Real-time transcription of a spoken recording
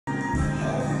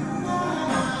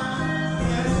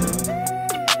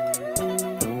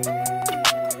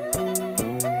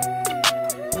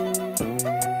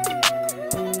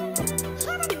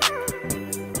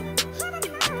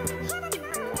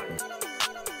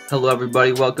Hello,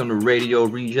 everybody. Welcome to Radio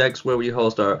Rejekts, where we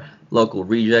host our local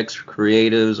rejects,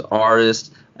 creatives,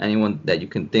 artists, anyone that you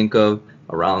can think of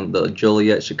around the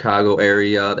Joliet, Chicago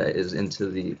area that is into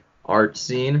the art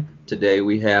scene. Today,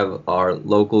 we have our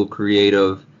local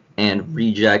creative and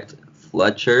reject,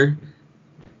 Fletcher.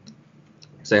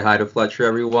 Say hi to Fletcher,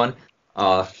 everyone.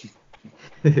 Uh,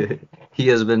 he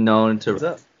has been known What's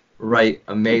to up? write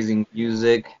amazing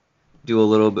music, do a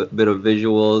little bit of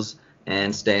visuals,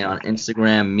 and stay on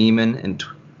Instagram memeing and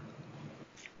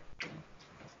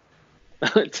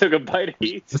Took a bite of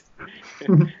each.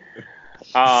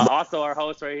 Also, our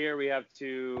host right here, we have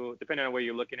two, depending on where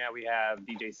you're looking at, we have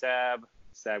DJ Sab.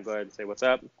 Sab, go ahead and say what's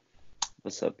up.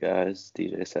 What's up, guys?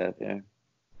 DJ SSAB here.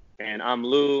 And I'm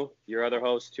Lou, your other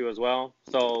host too as well.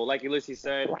 So, like Ulysses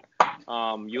said,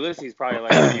 Ulysses is probably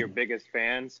like one of your biggest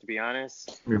fans, to be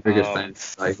honest. your biggest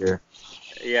fans right here.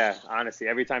 Yeah, honestly,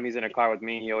 every time he's in a car with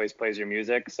me, he always plays your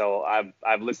music. So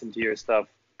I've listened to your stuff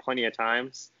plenty of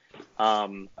times.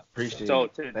 Appreciate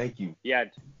it. Thank you. Yeah,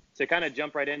 to kind of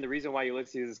jump right in, the reason why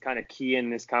Ulysses is kind of key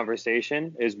in this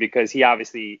conversation is because he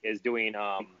obviously is doing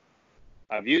a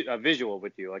visual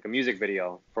with you, like a music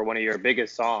video for one of your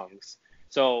biggest songs.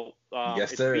 So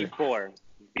Yes, it's sir.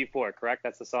 B4, correct?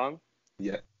 That's the song?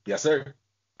 Yeah. Yes, sir.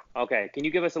 Okay. Can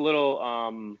you give us a little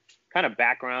kind of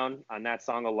background on that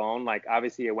song alone? Like,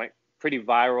 obviously, it went pretty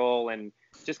viral, and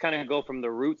just kind of go from the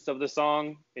roots of the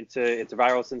song into its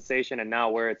viral sensation, and now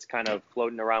where it's kind of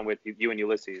floating around with you and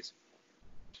Ulysses.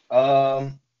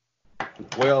 Well,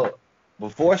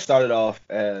 before it started off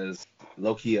as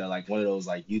low-key like one of those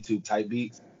like YouTube type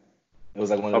beats. It was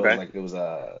like one of those like it was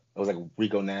like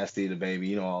Rico Nasty, the baby,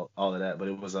 you know, all of that. But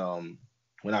it was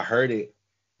when I heard it,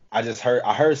 I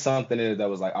heard something in it that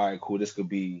was like, all right, cool, this could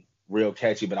be real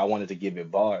catchy, but I wanted to give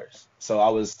it bars. So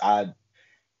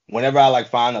whenever I like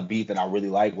find a beat that I really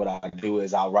like, what I do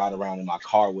is I'll ride around in my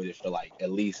car with it for like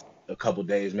at least a couple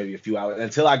days, maybe a few hours,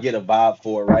 until I get a vibe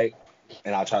for it, right?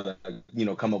 And I'll try to,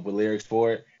 come up with lyrics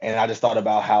for it. And I just thought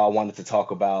about how I wanted to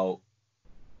talk about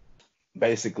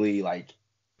basically like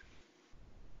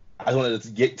I wanted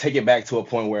to take it back to a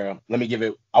point where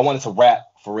I wanted to rap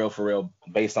for real,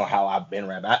 based on how I've been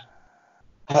rapping.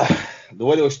 The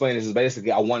way to explain this is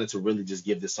basically I wanted to really just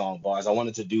give this song bars. I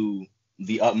wanted to do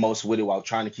the utmost with it while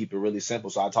trying to keep it really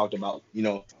simple. So I talked about,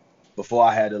 before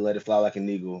I had to let it fly like an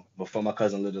eagle, before my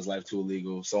cousin lived his life too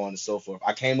illegal, so on and so forth.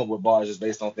 I came up with bars just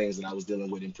based on things that I was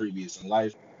dealing with in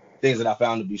life, things that I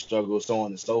found to be struggles, so on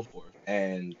and so forth.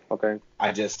 And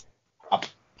I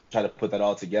try to put that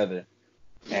all together.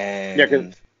 And yeah,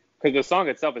 because the song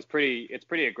itself is pretty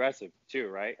aggressive too,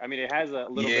 right? I mean, it has a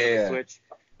little bit of a switch,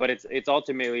 but it's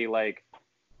ultimately like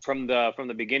from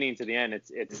the beginning to the end,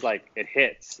 it's like it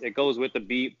hits, it goes with the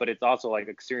beat, but it's also like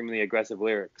extremely aggressive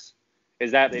lyrics.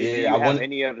 Did you have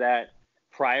any of that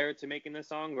prior to making the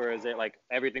song, or is it like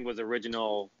everything was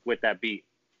original with that beat?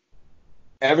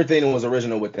 Everything was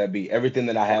original with that beat. Everything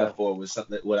that I have for it was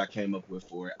something what I came up with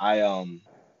for it.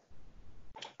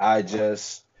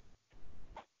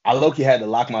 I low-key had to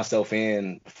lock myself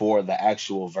in for the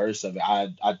actual verse of it. I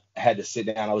had to sit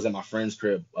down. I was at my friend's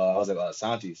crib. I was at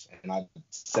Santi's, and I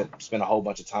spent a whole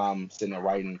bunch of time sitting there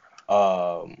writing,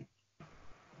 at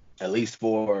least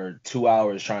for 2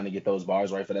 hours trying to get those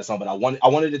bars right for that song. But I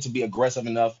wanted it to be aggressive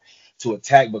enough to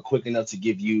attack, but quick enough to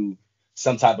give you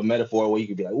some type of metaphor where you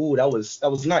could be like, "Ooh, that was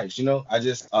nice," I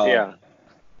just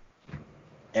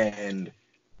And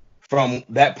from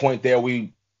that point there,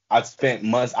 I spent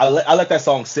months. I let that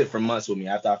song sit for months with me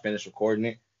after I finished recording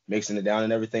it, mixing it down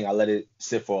and everything. I let it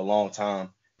sit for a long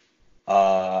time.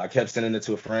 I kept sending it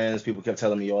to friends. People kept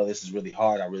telling me, "Oh, this is really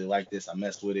hard. I really like this. I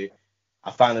messed with it."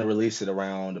 I finally released it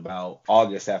around about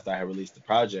August after I had released the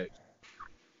project,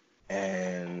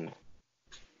 and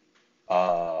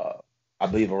I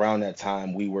believe around that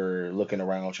time we were looking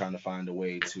around trying to find a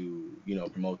way to,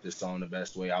 promote this song the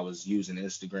best way. I was using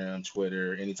Instagram,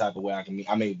 Twitter, any type of way I can.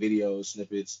 I made videos,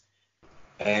 snippets,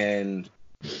 and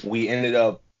we ended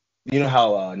up. You know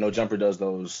how No Jumper does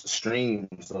those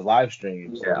streams, those live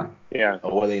streams,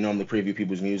 where they normally preview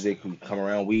people's music who come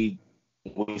around. We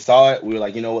saw it. We were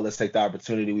like, you know what? Let's take the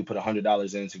opportunity. We put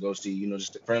 $100 in to go see,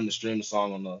 just for him to stream the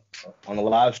song on the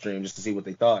live stream just to see what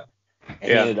they thought.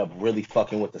 And he ended up really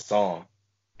fucking with the song.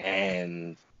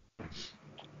 And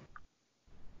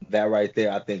that right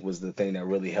there, I think, was the thing that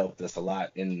really helped us a lot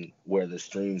in where the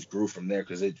streams grew from there,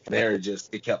 because it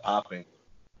kept popping.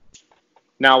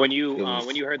 Now, when you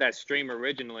heard that stream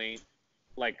originally,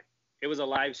 like it was a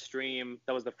live stream.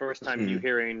 That was the first time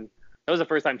that was the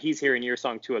first time he's hearing your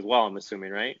song too as well, I'm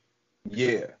assuming, right?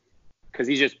 Yeah. Because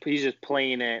he's just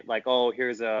playing it like, oh,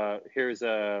 here's a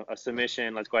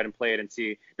submission. Let's go ahead and play it and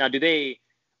see. Now, do they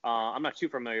I'm not too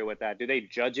familiar with that. Do they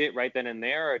judge it right then and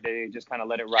there, or do they just kind of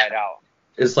let it ride out?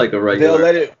 It's like a regular.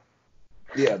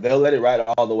 They'll let it ride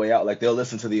all the way out. Like they'll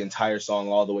listen to the entire song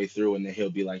all the way through, and then he'll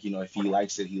be like, if he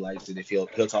likes it, he likes it. If he'll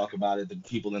talk about it, the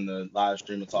people in the live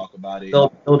stream will talk about it.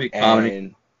 They'll be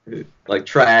commenting like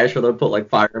trash, or they'll put like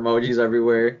fire emojis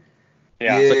everywhere.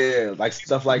 Yeah, like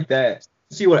stuff like that.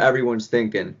 See what everyone's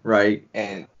thinking, right?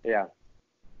 And yeah,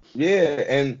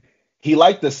 and he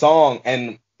liked the song,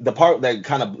 and the part that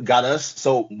kind of got us.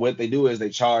 So what they do is they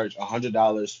charge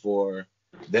 $100 for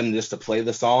them just to play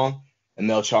the song. And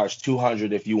they'll charge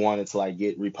 $200 if you wanted to like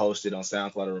get reposted on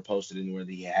SoundCloud or reposted anywhere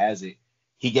that he has it.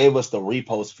 He gave us the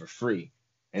repost for free,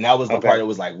 and that was the part that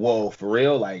was like, whoa, for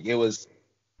real? Like it was.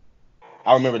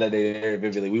 I remember that day very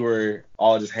vividly. We were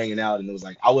all just hanging out, and it was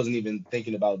like I wasn't even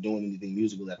thinking about doing anything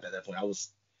musical at that point. I was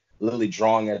literally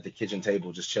drawing at the kitchen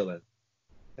table, just chilling.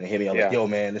 And they hit me up like, yo,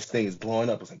 man, this thing is blowing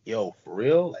up. I was like, yo, for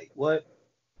real? Like what?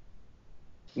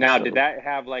 Now, did that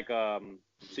have like so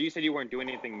you said you weren't doing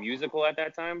anything musical at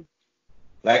that time?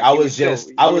 Like I was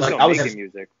making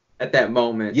music at that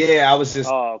moment. Yeah, I was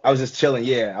just chilling.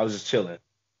 Yeah, I was just chilling.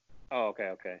 Oh,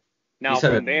 okay. Now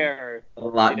from there, a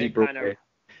lot deeper.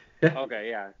 Okay,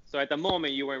 yeah. So at the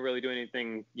moment, you weren't really doing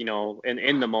anything,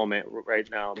 in the moment right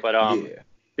now. But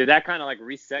did that kind of like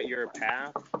reset your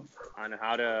path on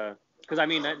how to? Because I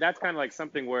mean, that's kind of like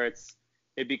something where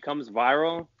it becomes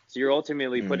viral. So you're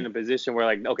ultimately put in a position where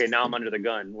like, okay, now I'm under the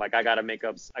gun. Like I gotta make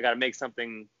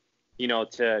something.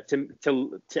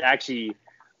 To actually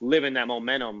live in that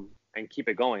momentum and keep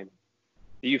it going.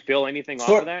 Do you feel anything off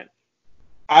of that?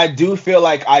 I do feel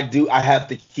like I have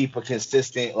to keep a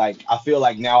consistent, like, I feel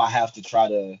like now I have to try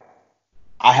to,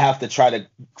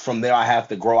 from there I have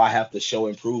to grow, I have to show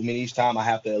improvement each time. I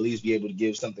have to at least be able to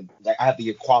give something, like, I have to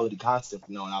give quality content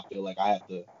from now, and I feel like I have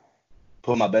to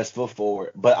put my best foot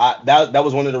forward. But that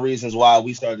was one of the reasons why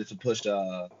we started to push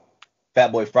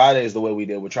Fat Boy Fridays the way we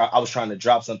did. I was trying to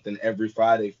drop something every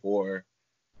Friday for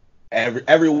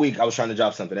every week. I was trying to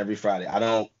drop something every Friday. I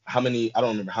don't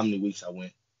remember how many weeks I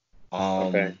went.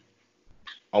 I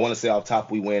want to say off top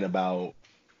we went about,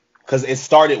 because it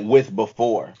started with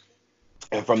before,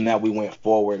 and from that we went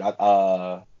forward to,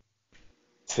 I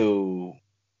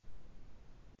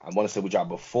want to say we dropped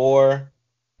before.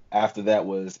 After that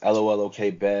was LOL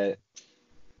OK Bet,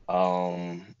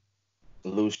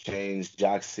 Loose Change,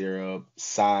 Jock Syrup,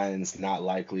 Signs, Not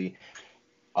Likely.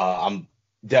 I'm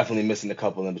definitely missing a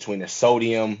couple in between there.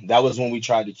 Sodium. That was when we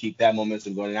tried to keep that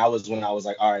momentum going. And that was when I was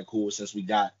like, all right, cool. Since we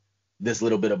got this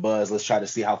little bit of buzz, let's try to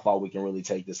see how far we can really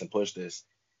take this and push this.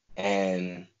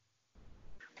 And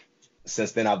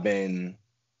since then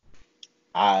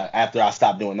after I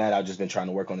stopped doing that, I've just been trying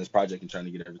to work on this project and trying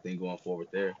to get everything going forward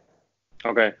there.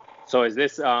 Okay. So is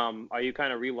this, are you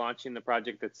kind of relaunching the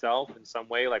project itself in some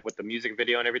way, like with the music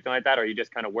video and everything like that? Or are you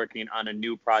just kind of working on a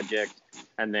new project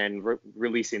and then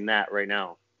releasing that right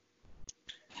now?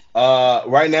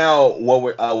 Right now, what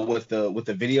we're with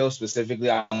the video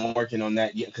specifically, I'm working on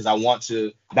that because I want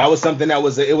to. That was something that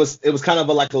was kind of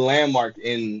like a landmark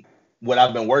in what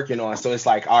I've been working on. So it's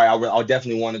like, all right, I'll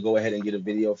definitely want to go ahead and get a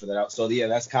video for that out. So yeah,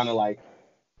 that's kind of like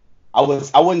I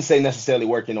wouldn't say necessarily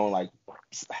working on like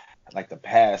the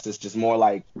past. It's just more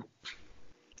like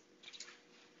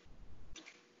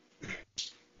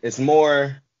it's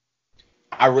more.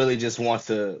 I really just want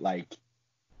to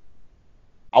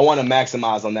I want to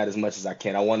maximize on that as much as I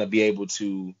can. I want to be able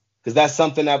to, because that's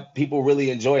something that people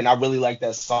really enjoy, and I really like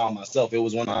that song myself. It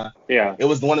was one of the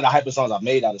hypest songs I've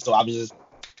made out of. So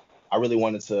I really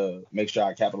wanted to make sure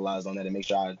I capitalized on that and make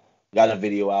sure I got a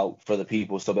video out for the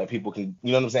people so that people can,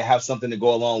 you know what I'm saying, have something to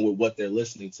go along with what they're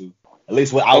listening to. At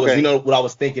least what I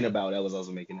was thinking about. That was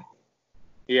also making it.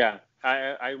 Yeah,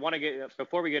 I want to get,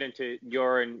 before we get into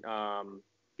your and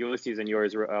Ulysses and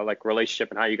yours like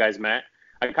relationship and how you guys met,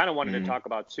 I kind of wanted to talk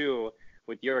about too,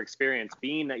 with your experience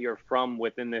being that you're from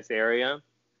within this area,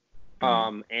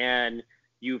 and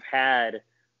you've had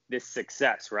this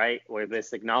success, right? Or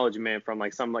this acknowledgement from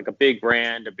like a big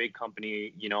brand, a big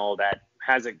company, that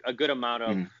has a good amount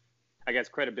of, I guess,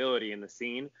 credibility in the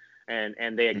scene,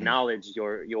 and they acknowledge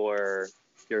your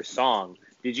song.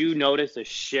 Did you notice a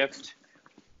shift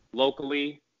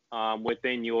locally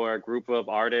within your group of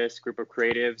artists, group of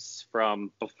creatives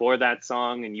from before that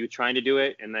song and you trying to do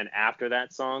it, and then after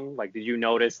that song? Like, did you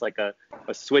notice like a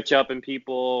switch up in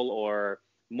people or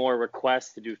more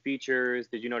requests to do features?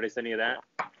 Did you notice any of that?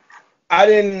 I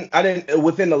didn't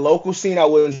within the local scene. I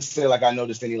wouldn't say like I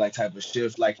noticed any like type of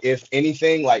shift. Like if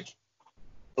anything, like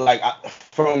like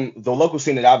from the local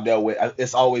scene that I've dealt with,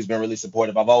 it's always been really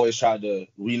supportive. I've always tried to,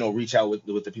 reach out with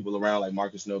the people around, like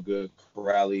Marcus No Good,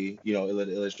 Corrali,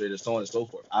 illustrators, so on and so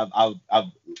forth. I've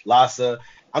Lassa.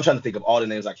 I'm trying to think of all the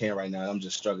names I can right now. I'm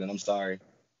just struggling. I'm sorry.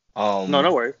 No,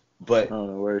 no worries. But No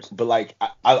worries. but like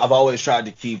I've always tried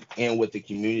to keep in with the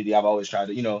community. I've always tried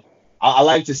to, I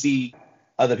like to see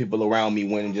other people around me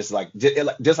win, and just like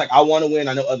I want to win,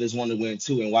 I know others want to win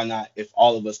too. And why not? If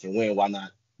all of us can win, why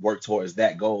not work towards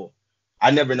that goal? I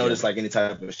never noticed like any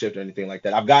type of shift or anything like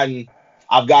that.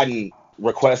 I've gotten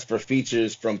requests for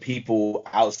features from people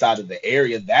outside of the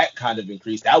area. That kind of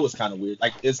increased. That was kind of weird.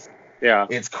 Like Yeah.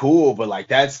 it's cool, but like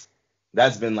that's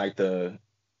been like the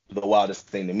wildest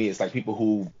thing to me. It's like people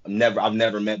who I've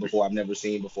never met before, I've never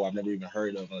seen before, I've never even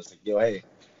heard of. And it's like, yo, hey,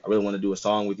 I really want to do a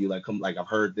song with you. Like, come, like I've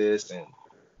heard this, and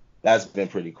that's been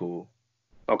pretty cool.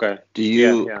 Okay. Do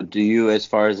you, as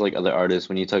far as like other artists,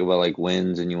 when you talk about like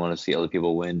wins and you want to see other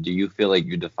people win, do you feel like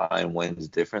you define wins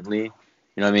differently?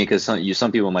 You know what I mean? Because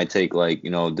some people might take like,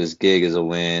 this gig as a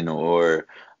win, or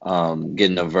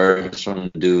getting a verse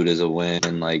from a dude is a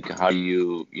win. Like, how do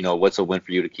you, what's a win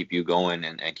for you to keep you going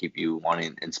and keep you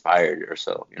wanting, inspired or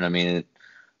so? You know what I mean?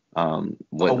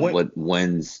 What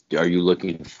wins are you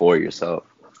looking for yourself?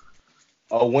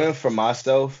 A win for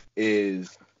myself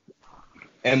is,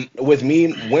 and with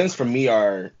me, wins for me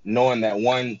are knowing that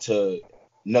to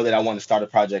know that I want to start a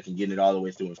project and getting it all the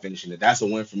way through and finishing it. That's a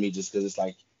win for me, just because it's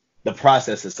like the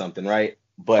process is something, right?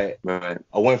 But Right.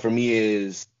 a win for me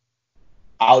is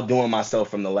outdoing myself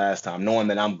from the last time, knowing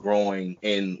that I'm growing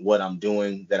in what I'm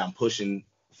doing, that I'm pushing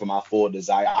for my full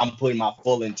desire. I'm putting my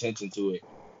full intention to it,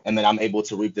 and then I'm able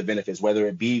to reap the benefits, whether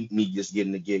it be me just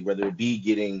getting the gig, whether it be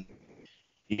getting,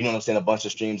 a bunch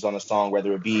of streams on a song,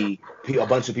 whether it be a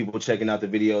bunch of people checking out the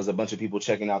videos, a bunch of people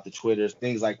checking out the Twitters,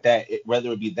 things like that.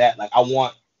 Whether it be that, like I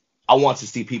want to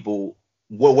see people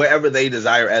wherever they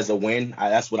desire as a win.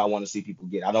 That's what I want to see people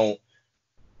get. I don't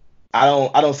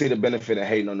see the benefit of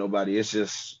hating on nobody. It's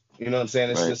just, you know what I'm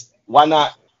saying? It's Right. just, why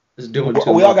not? Just doing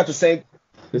We all got the same.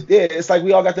 Yeah, it's like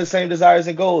we all got the same desires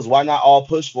and goals. Why not all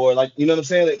push for it? Like, you know what I'm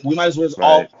saying? Like, we might as well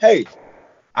all, Right. hey,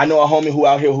 I know a homie who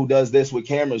out here who does this with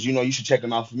cameras. You should check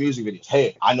him out for music videos.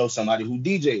 Hey, I know somebody who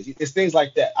DJs. It's things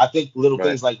like that. I think little Right.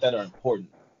 things like that are important.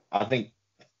 I think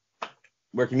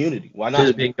we're a community. Why not?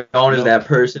 Just being known as that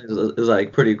person is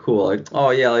like pretty cool. Like,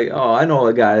 oh yeah, like, oh, I know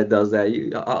a guy that does that.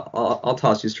 I'll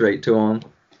toss you straight to him.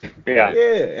 Yeah.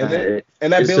 Yeah,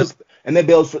 and that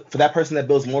builds for that person, that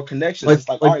builds more connections. Like, It's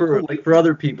like, like all right, for cool. like for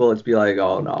other people, it's be like,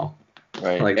 oh no.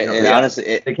 Right. Like, And yeah, honestly,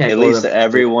 they can't at go to least them.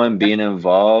 everyone being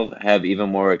involved have even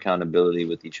more accountability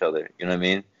with each other. You know what I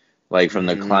mean? Like from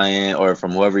the Mhm. client or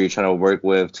from whoever you're trying to work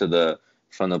with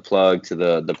from the plug to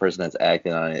the person that's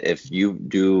acting on it. If you've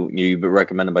been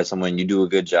recommended by someone, you do a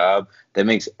good job, that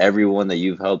makes everyone that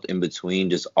you've helped in between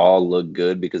just all look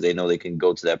good, because they know they can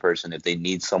go to that person if they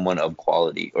need someone of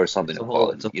quality or something of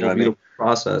quality. It's a You know whole what I mean? beautiful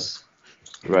process.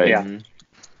 Right. Yeah. Mhm.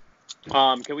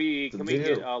 Can we It's a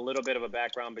get deal. a little bit of a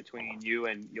background between you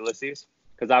and Ulysses?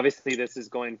 Because obviously this is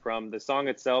going from the song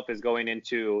itself is going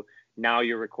into now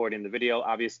you're recording the video.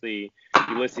 Obviously,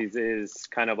 Ulysses is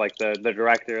kind of like the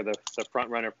director, the front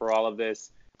runner for all of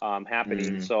this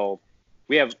happening. Mhm. So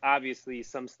we have obviously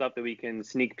some stuff that we can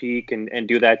sneak peek and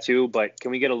do that too. But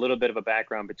can we get a little bit of a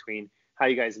background between how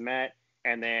you guys met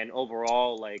and then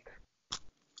overall like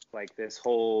this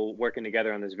whole working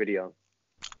together on this video?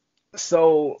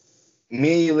 So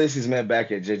me and Ulysses met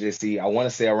back at JJC. I want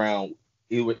to say around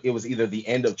it was either the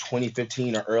end of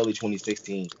 2015 or early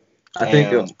 2016. I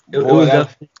think And it boy, was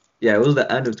that it was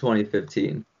the end of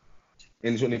 2015.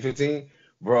 in 2015,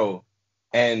 bro.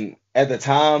 And at the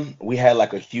time, we had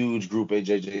like a huge group at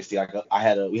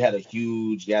JJC. We had a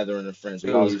huge gathering of friends.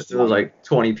 We all used It to was like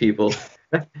 20 people.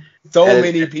 so And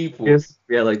many people yes,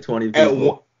 we had like 20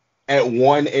 people. at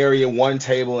one area, one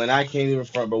table, and I can't even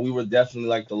front, but we were definitely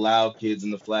like the loud kids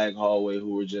in the flag hallway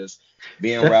who were just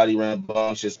being rowdy,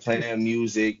 rambunctious, playing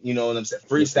music, you know what I'm saying,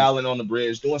 freestyling on the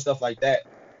bridge, doing stuff like that.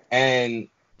 And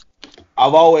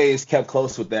I've always kept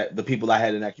close with the people I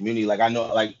had in that community. Like I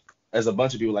know, like there's a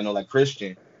bunch of people I know, like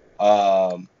Christian. Who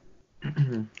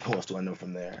else do I know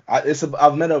from there?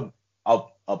 I've met a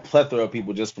plethora of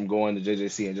people just from going to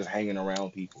JJC and just hanging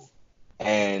around people.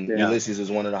 And Yeah. Ulysses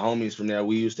is one of the homies from there.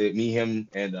 We used to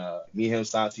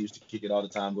Santi used to kick it all the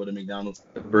time, go to McDonald's,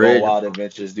 The go on bridge. wild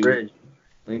adventures, dude. Bridge.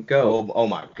 Link go. Oh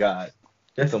my God,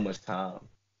 so much time.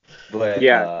 But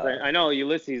Yeah, I know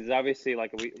Ulysses is obviously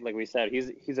like we said,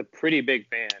 he's a pretty big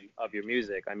fan of your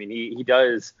music. I mean, he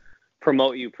does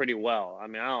promote you pretty well. I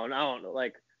mean, I don't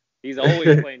like He's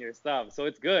always playing your stuff, so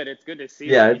it's good. It's good to see.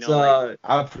 Yeah, that,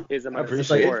 it's his amount of it's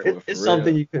like support. it's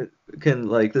something you can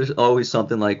like. There's always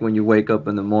something like when you wake up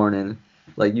in the morning,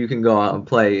 like you can go out and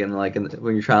play, and like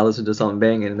when you're trying to listen to something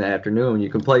banging in the afternoon, you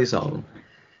can play something.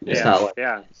 It's not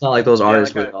like those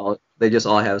artists where they just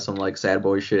all have some like sad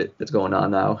boy shit that's going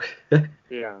on now.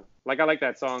 Yeah, like I like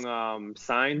that song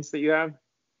 "Signs" that you have.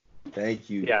 Thank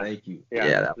you. Yeah. Thank you.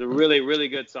 Yeah, it's a really, really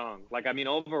good song. Like, I mean,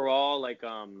 overall, like,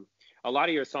 a lot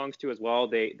of your songs too as well.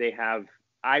 They have,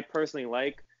 I personally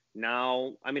like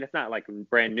now. I mean, it's not like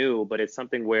brand new, but it's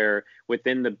something where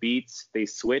within the beats they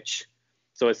switch.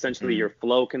 So essentially, your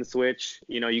flow can switch.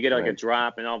 You know, you get like a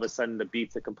drop, and all of a sudden the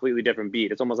beat's a completely different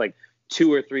beat. It's almost like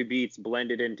 2 or 3 beats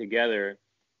blended in together.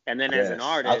 And then as an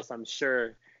artist, I'm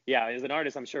sure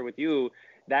with you,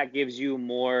 that gives you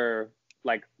more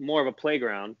of a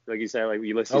playground, like you said, like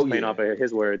Ulysses playing off of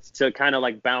his words, to kind of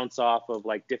like bounce off of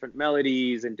like different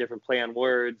melodies and different play on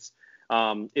words.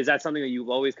 Is that something that you've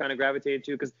always kind of gravitated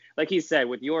to? Because like he said,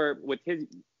 with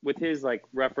his like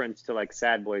reference to like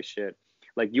sad boy shit,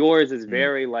 like yours is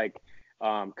very like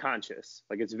conscious,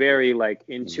 like it's very like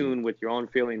in tune with your own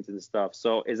feelings and stuff.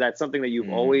 So is that something that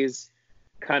you've always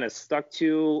kind of stuck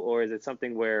to, or is it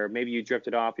something where maybe you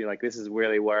drifted off, you're like, this is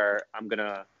really where I'm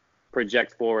gonna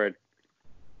project forward?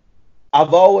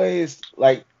 I've always,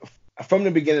 like, from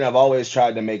the beginning, I've always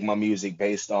tried to make my music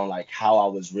based on like how I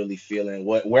was really feeling,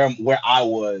 where I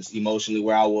was emotionally,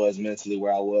 where I was mentally,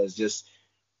 where I was just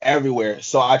everywhere.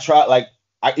 So I try, like,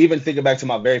 I even thinking back to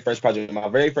my very first project. My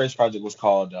very first project was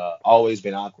called Always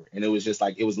Been Awkward, and it was just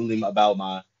like, it was literally about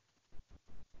my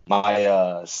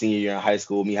senior year in high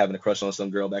school, me having a crush on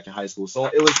some girl back in high school. So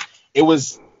it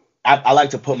was I like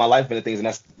to put my life into things,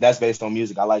 and that's based on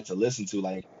music I like to listen to.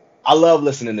 Like, I love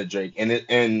listening to Drake, and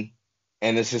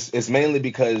it's mainly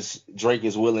because Drake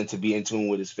is willing to be in tune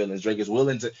with his feelings. Drake is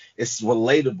willing to. It's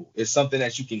relatable. It's something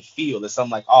that you can feel. It's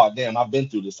something like, oh damn, I've been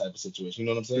through this type of situation. You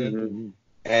know what I'm saying? Mm-hmm.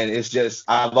 And it's just,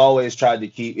 I've always tried to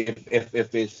keep,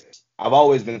 if it's, I've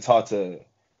always been taught to,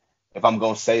 if I'm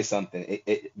gonna say something,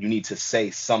 you need to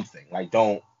say something. Like,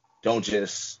 don't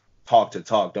just talk to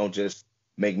talk. Don't just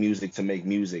make music to make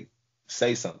music.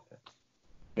 Say something.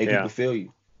 Make people feel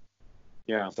you.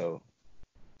 Yeah. So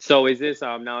is this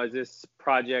is this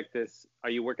project, are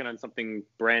you working on something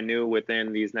brand new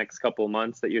within these next couple of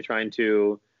months that you're trying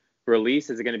to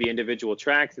release? Is it going to be individual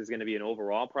tracks? Is it going to be an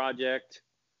overall project?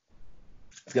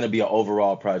 It's gonna be an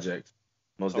overall project.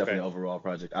 Most definitely an overall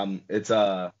project. I'm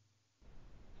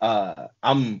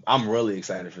really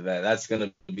excited for that.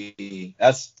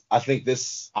 I think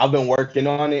I've been working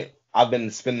on it. I've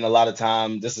been spending a lot of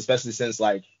time, just especially since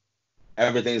like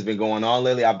everything's been going on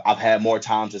lately. I've had more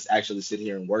time to actually sit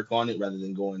here and work on it rather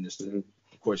than going just to,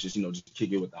 of course, just just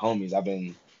kick it with the homies.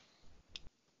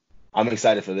 I'm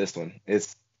excited for this one.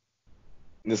 This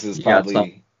is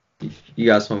probably, you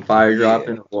got some fire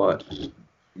dropping or what?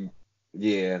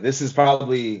 Yeah, this is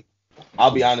probably,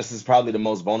 I'll be honest, this is probably the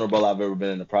most vulnerable I've ever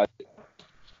been in a project.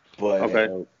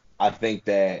 But I think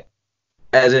that,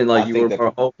 as in like you were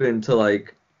more open to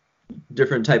like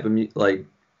different type of like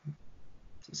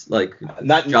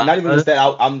not even just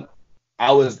that.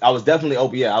 I was definitely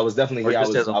open. Yeah, I was definitely here. I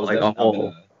was as a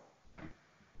whole.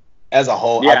 As a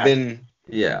whole, yeah.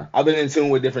 I've been in tune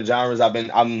with different genres.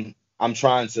 I'm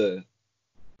trying to.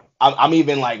 I'm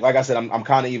even like I said, I'm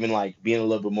kind of even like being a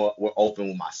little bit more open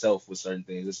with myself with certain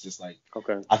things. It's just like,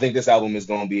 I think this album is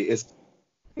gonna be it's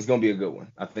gonna be a good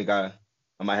one. I think I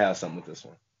might have something with this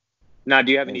one. Now,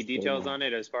 do you have any details on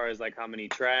it as far as like how many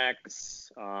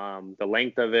tracks, the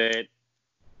length of it?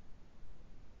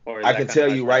 Or I can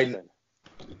tell you right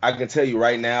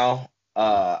now.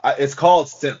 It's called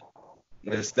Simp.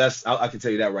 I can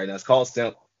tell you that right now. It's called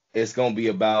Simp. It's gonna be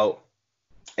about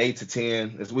 8 to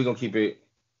 10. We're gonna keep it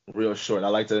real short. I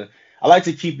like to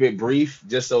keep it brief,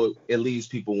 just so it leaves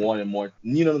people wanting more.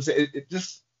 You know what I'm saying?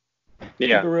 Keep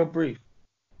it real brief.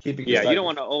 Keep it. Yeah, you don't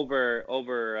want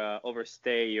to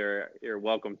overstay your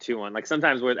welcome to one. Like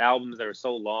sometimes with albums that are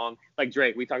so long, like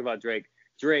Drake. We talked about Drake.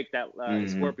 That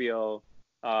Scorpio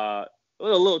was a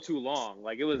little too long.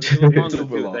 Like it was long.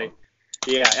 Super long.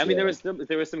 I mean there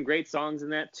was some great songs in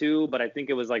that too, but I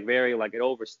think it was like very like it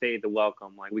overstayed the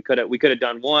welcome. Like we could have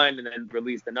done one and then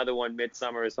released another one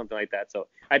midsummer or something like that. So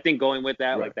I think going with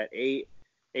that, like that 8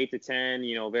 to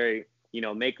 10, very,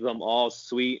 make them all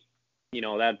sweet.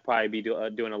 That'd probably be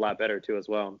doing a lot better too as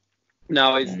well.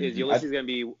 Now is Ulysses gonna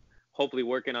be hopefully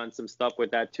working on some stuff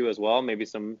with that too as well? Maybe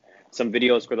some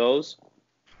videos for those.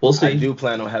 We'll see. I do have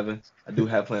plan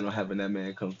on having that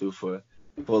man come through for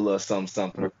a little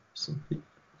something.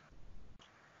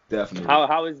 Definitely.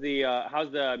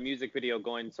 How's the music video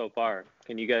going so far?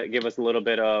 Can you give us a little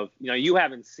bit of, you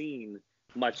haven't seen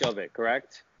much of it,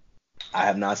 correct? I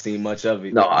have not seen much of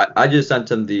it. No, I just sent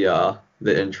him the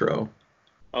intro.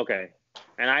 Okay.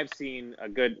 And I've seen a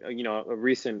good,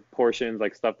 recent portions,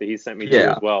 like stuff that he sent me too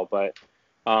as well. But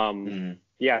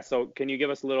yeah, so can you give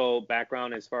us a little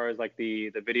background as far as like the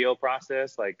video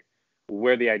process, like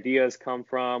where the ideas come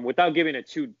from, without giving it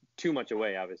too much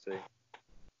away, obviously?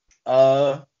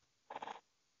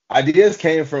 Ideas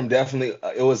came from definitely.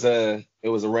 It was a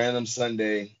random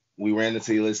Sunday. We ran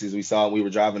into Ulysses. We were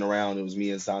driving around. It was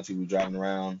me and Santi. We were driving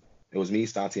around. It was me,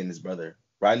 Santi, and his brother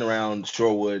riding around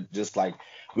Shorewood. Just like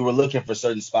we were looking for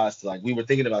certain spots to we were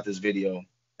thinking about this video,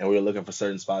 and we were looking for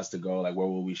certain spots to go. Like, where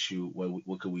will we shoot?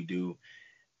 What could we do?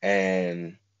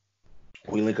 And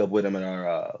we link up with him at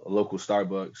our local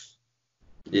Starbucks.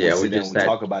 Yeah, we just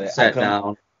talk about it. Sat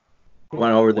down,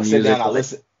 went over the music. Sit down, I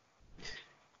listen.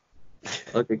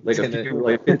 Like a few,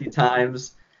 like 50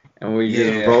 times, and we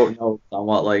just wrote notes on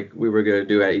what like we were gonna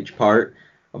do at each part.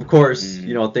 Of course,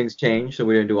 things change, so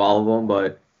we didn't do all of them,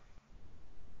 but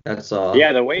that's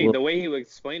the way he was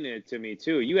explaining it to me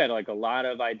too. You had like a lot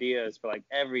of ideas for like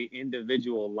every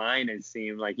individual line. It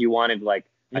seemed like you wanted like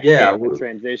a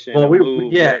transition. Well,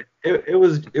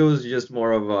 it was just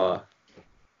more of a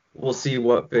we'll see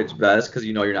what fits best, because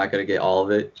you're not gonna get all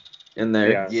of it in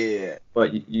there. Yeah.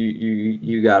 But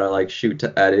you gotta like shoot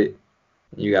to edit.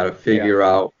 You gotta figure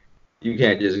out. You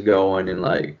can't just go in and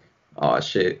like, oh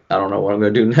shit, I don't know what I'm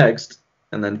gonna do next,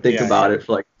 and then think about it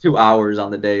for like 2 hours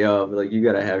on the day of. Like, you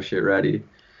gotta have shit ready.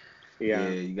 Yeah,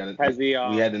 you gotta.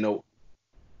 We had to know.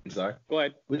 I'm sorry. Go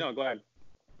ahead. No, go ahead.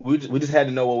 We just had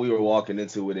to know what we were walking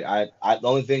into with it. The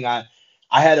only thing I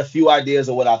had a few ideas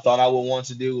of what I thought I would want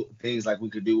to do, things like we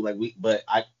could do, but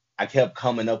I kept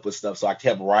coming up with stuff, so I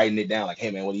kept writing it down. Like, hey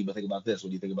man, what do you think about this? What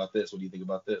do you think about this? What do you think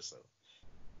about this? So,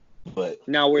 but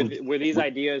now, were these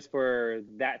ideas for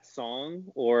that song,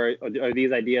 or are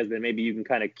these ideas that maybe you can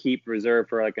kind of keep reserved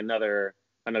for like another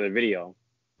video?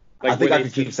 Like, I think I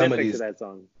could keep some of these. To that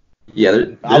song? Yeah,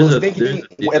 I was thinking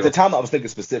at the time. I was thinking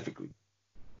specifically.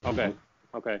 Okay.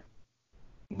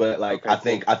 But like, I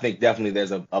think definitely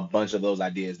there's a bunch of those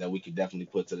ideas that we could definitely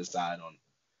put to the side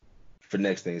for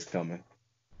next things coming.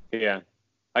 Yeah,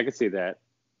 I could see that.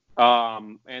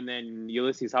 And then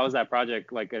Ulysses, how was that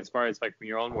project, like, as far as like from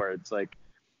your own words, like,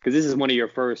 because this is one of your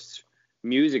first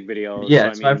music videos? Yeah,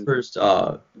 it's my first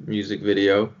music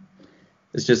video.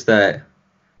 It's just that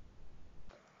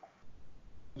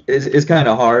it's kind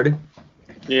of hard.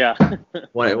 Yeah.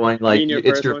 when like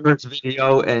it's your first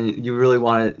video and you really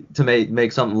want it to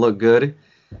make something look good.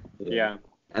 Yeah.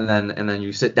 And then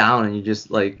you sit down and you just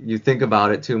like you think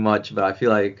about it too much, but I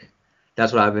feel like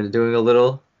that's what I've been doing a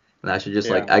little, and I should just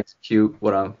like execute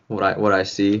what I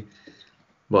see.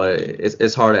 But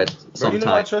it's hard at some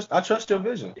time. I trust your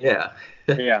vision. Yeah.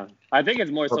 Yeah. I think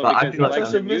it's more so because you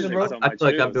like your music so much. I feel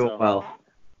like I'm doing well.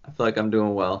 I feel like I'm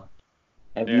doing well.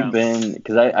 Have you been?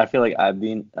 Because I feel like I've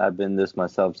been this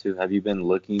myself too. Have you been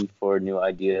looking for new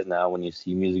ideas now when you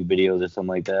see music videos or something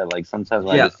like that? Like sometimes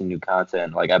when I see new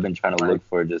content, like I've been trying to look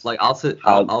for just like I'll sit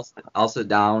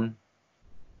down,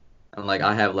 and like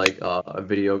I have like a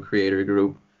video creator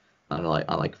group on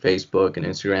Facebook and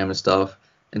Instagram and stuff,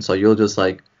 and so you'll just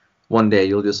like one day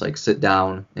you'll just like sit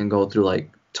down and go through like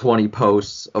 20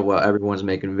 posts of what everyone's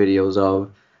making videos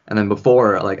of, and then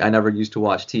before like I never used to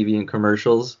watch TV and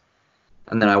commercials.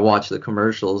 And then I watch the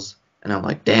commercials, and I'm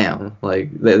like, damn,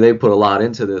 like they put a lot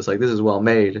into this. Like, this is well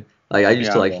made. Like, I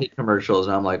used to like hate commercials,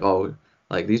 and I'm like, oh,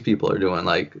 like these people are doing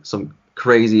like some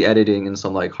crazy editing and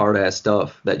some like hard ass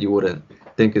stuff that you wouldn't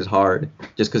think is hard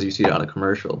just because you see it on a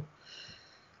commercial.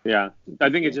 Yeah, I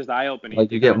think it's just eye opening.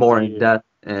 Like, you get more in depth,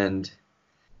 and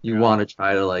you want to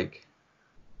try to like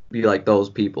be like those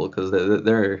people because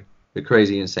they're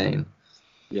crazy insane.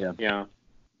 Yeah. Yeah.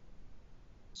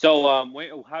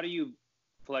 So how do you,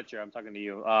 Fletcher, I'm talking to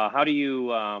you. How do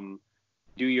you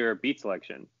do your beat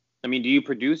selection? I mean, do you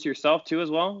produce yourself too as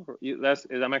well?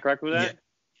 Am I correct with that?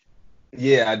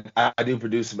 Yeah, I do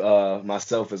produce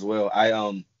myself as well.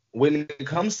 When it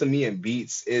comes to me and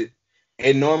beats, it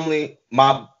normally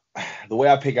the way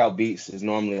I pick out beats is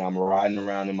normally I'm riding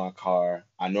around in my car.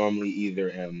 I normally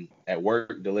either am at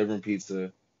work delivering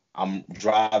pizza. I'm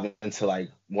driving to like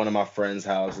one of my friends'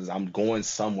 houses. I'm going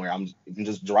somewhere. I'm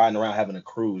just driving around having a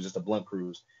cruise, just a blunt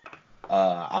cruise.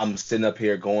 I'm sitting up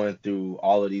here going through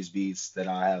all of these beats that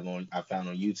I found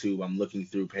on YouTube. I'm looking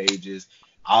through pages.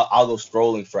 I'll go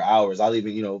scrolling for hours. I'll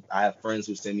even, I have friends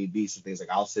who send me beats and things like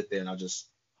I'll sit there and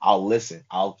I'll listen.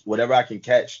 Whatever I can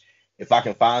catch. If I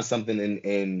can find something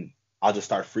and I'll just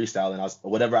start freestyling.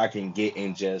 Whatever I can get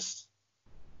and just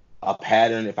a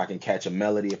pattern, if I can catch a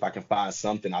melody, if I can find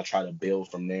something, I'll try to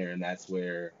build from there, and that's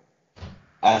where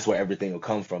everything will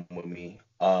come from with me.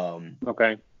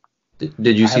 Okay.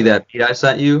 Did you see that beat I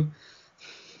sent you?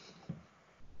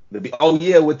 Oh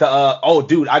yeah, with the oh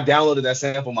dude, I downloaded that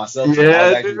sample myself too. I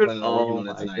was actually planning on working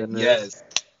on it tonight. Goodness. Yes.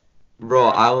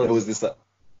 Bro, it was this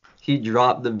he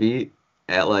dropped the beat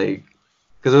at like,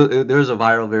 because there was a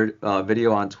viral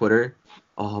video on Twitter.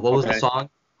 Oh, what was the song?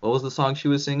 What was the song she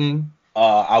was singing?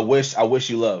 I wish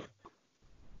you love.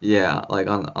 Yeah, like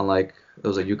on like it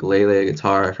was a ukulele, a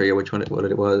guitar. I forget what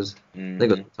it was. Mm-hmm. I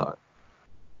think it was guitar.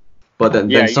 But then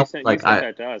you some, sent like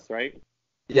that to us, right?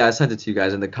 Yeah, I sent it to you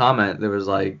guys. In the comment, there was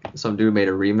like some dude made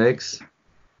a remix,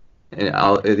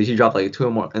 and he dropped like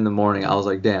 2 in the morning. I was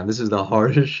like, damn, this is the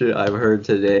hardest shit I've heard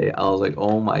today. I was like,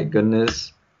 oh my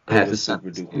goodness, I had to send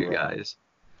this to you guys.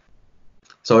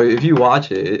 So if you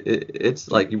watch it, it's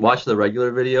like you watch the regular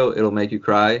video, it'll make you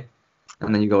cry,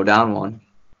 and then you go down one,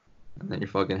 and then you're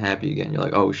fucking happy again. You're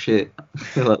like, oh shit,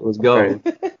 let's go.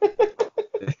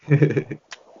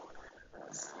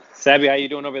 Sabby, how you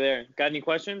doing over there? Got any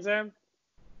questions, Sam?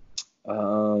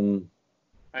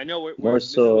 I know this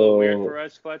is a little weird for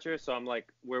us, Fletcher. So I'm like,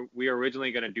 we were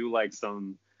originally gonna do like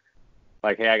some,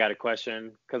 like, hey, I got a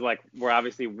question, because like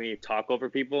we talk over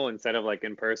people instead of like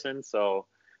in person, so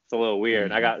it's a little weird.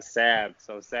 Mm-hmm. I got Sab,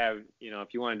 so Sab,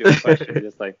 if you want to do a question,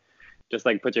 just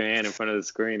like put your hand in front of the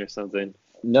screen or something.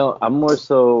 No, I'm more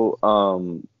so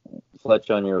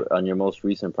Fletch, on your most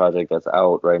recent project that's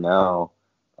out right now.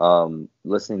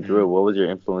 Listening through it, what was your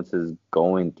influences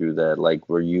going through that? Like,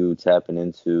 were you tapping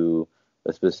into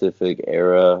a specific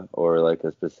era or like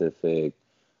a specific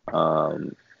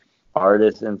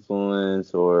artist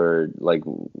influence, or like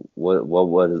what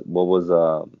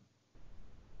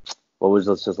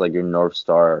was just like your North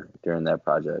Star during that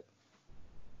project?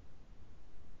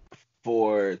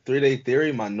 For 3-Day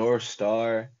Theory, my North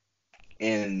Star,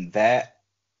 and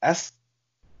that's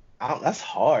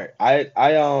hard. I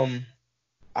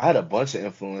had a bunch of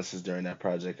influences during that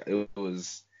project. It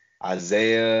was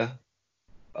Isaiah,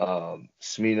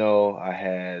 Smino. I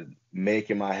had Make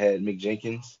in my head, Mick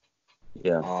Jenkins.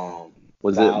 Yeah.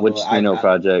 Was it which Smino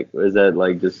project? Is that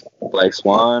like just Black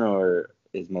Swan or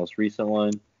his most recent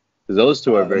one? Because those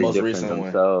two are very different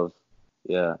themselves.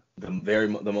 Yeah.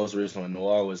 The most recent one,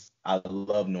 Noir, I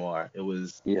love Noir. It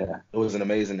was an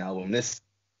amazing album. This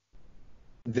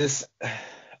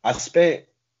I spent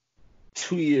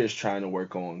 2 years trying to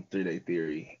work on 3-Day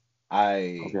Theory.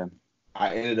 I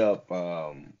ended up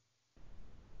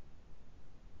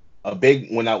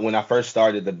when I first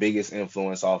started, the biggest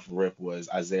influence off rip was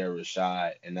Isaiah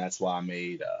Rashad, and that's why I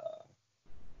made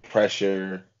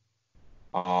Pressure.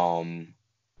 I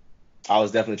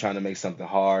was definitely trying to make something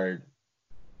hard.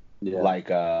 Yeah. Like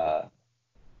I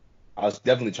was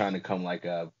definitely trying to come like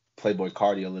a Playboy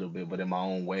Cardi a little bit, but in my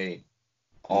own way,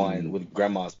 with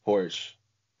Grandma's Porch.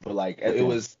 But like it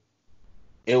was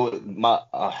my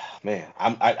man.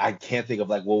 I can't think of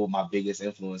like what would my biggest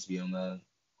influence be on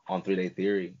 3-Day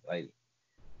Theory. Like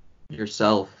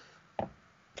yourself.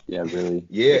 Yeah, really.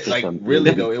 Yeah, like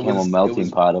really though. It was a melting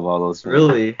pot of all those things.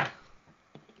 Really.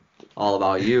 All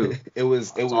about you. It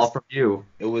was all from you.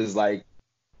 It was like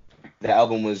that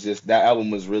album was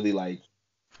really like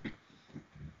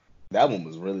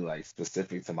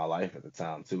specific to my life at the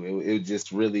time too.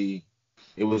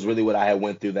 It was really what I had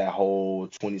went through that whole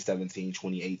 2017,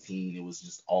 2018. It was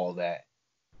just all that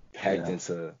packed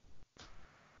into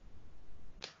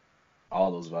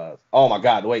all those vibes. Oh my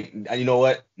God, wait. You know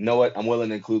what? I'm willing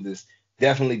to include this.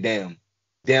 Definitely Damn.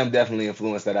 Damn definitely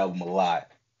influenced that album a lot.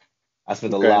 I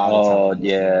spent a lot of time.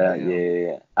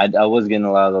 Yeah. I was getting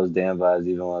a lot of those Damn vibes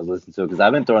even when I was listening to it, because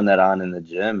I've been throwing that on in the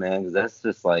gym, man, because that's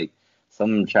just like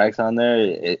some tracks on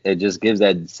there. It just gives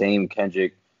that same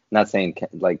Kendrick, not saying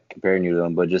like comparing you to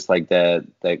them, but just like that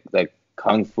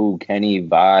Kung Fu Kenny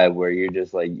vibe where you're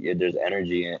just like there's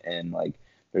energy and like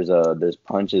there's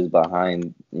punches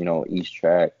behind each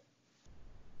track.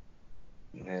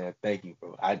 Yeah, thank you,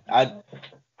 bro.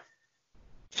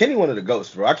 Kenny one of the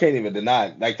GOATs, bro. I can't even deny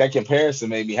it. Like that comparison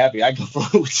made me happy. I can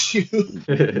fuck with you,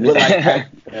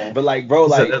 but like, bro,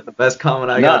 like that's the best comment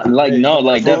I got.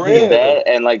 Definitely that,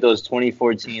 and like those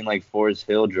 2014 like Forest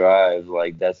Hill drives,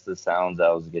 like that's the sounds I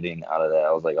was getting out of that.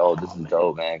 I was like, oh, this is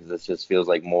dope, man, because this just feels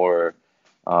like more.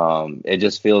 It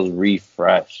just feels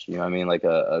refreshed. You know what I mean? Like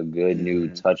a good new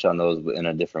touch on those in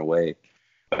a different way.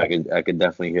 I could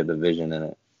definitely hear the vision in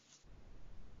it.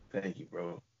 Thank you,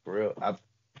 bro. For real.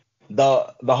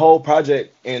 The whole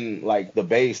project and like the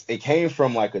bass, it came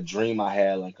from like a dream I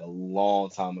had like a long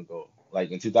time ago.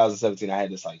 Like in 2017, I had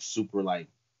this like super like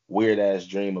weird ass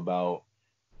dream about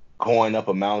going up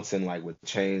a mountain like with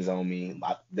chains on me.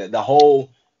 The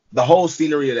whole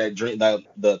scenery of that dream, the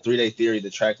 3-day theory, the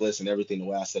track list, and everything, the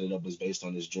way I set it up was based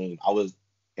on this dream.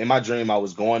 In my dream, I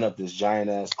was going up this giant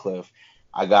ass cliff.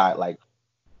 I got like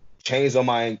chains on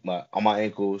my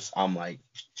ankles. I'm like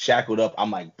shackled up.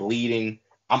 I'm like bleeding.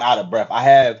 I'm out of breath. I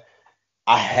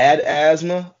had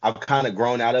asthma. I've kind of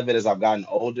grown out of it as I've gotten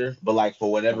older, but like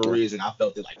for whatever reason, I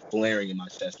felt it like flaring in my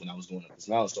chest when I was going up this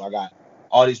mountain. So I got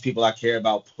all these people I care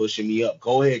about pushing me up.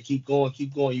 Go ahead, keep going,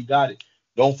 you got it.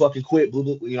 Don't fucking quit. Blah,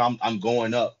 blah, blah. You know, I'm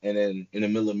going up, and then in the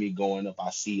middle of me going up, I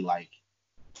see like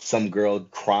some girl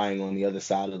crying on the other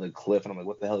side of the cliff, and I'm like,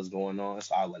 what the hell is going on?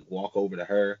 So I like walk over to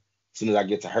her. As soon as I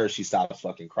get to her, she stops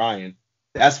fucking crying.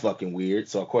 That's fucking weird.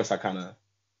 So of course I kind of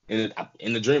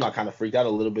in the dream, I kind of freaked out a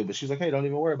little bit, but she's like, hey, don't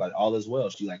even worry about it. All is well.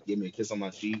 She like gave me a kiss on my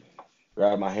cheek,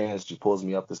 grabbed my hands. She pulls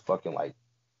me up this fucking like,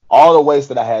 all the weights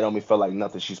that I had on me felt like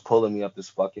nothing. She's pulling me up this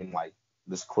fucking like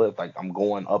this cliff, like I'm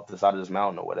going up the side of this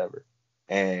mountain or whatever.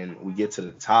 And we get to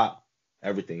the top.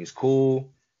 Everything's cool.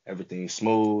 Everything's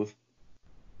smooth.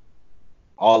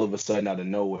 All of a sudden, out of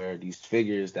nowhere, these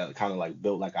figures that kind of like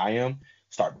built like I am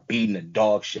start beating the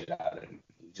dog shit out of me.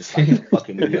 Just like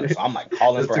fucking me up. So I'm like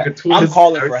calling for help. I'm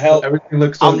calling for help. Everything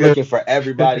looks so I'm good. looking for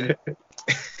everybody.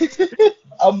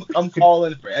 I'm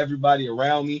calling for everybody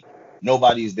around me.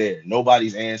 Nobody's there.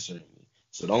 Nobody's answering me.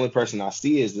 So the only person I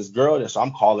see is this girl there. So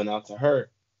I'm calling out to her.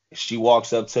 And she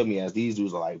walks up to me as these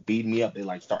dudes are like beating me up. They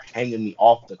like start hanging me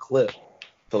off the cliff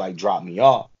to like drop me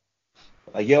off.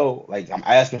 Like, yo, like I'm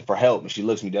asking for help. And she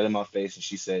looks me dead in my face and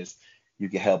she says, you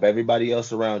can help everybody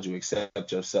else around you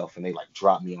except yourself. And they like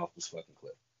drop me off this fucking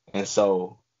cliff. And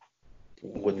so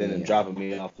within them dropping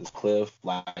me off this cliff,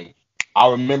 like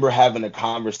I remember having a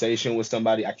conversation with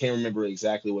somebody. I can't remember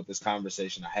exactly what this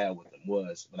conversation I had with them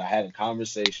was, but I had a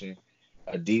conversation,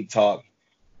 a deep talk,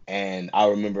 and I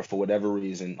remember for whatever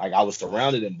reason, like I was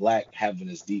surrounded in black having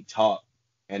this deep talk,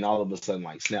 and all of a sudden,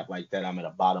 like snap like that, I'm at the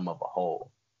bottom of a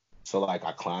hole. So like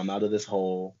I climb out of this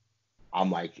hole.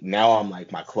 I'm like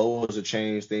my clothes are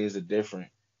changed, things are different.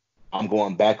 I'm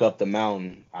going back up the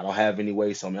mountain. I don't have any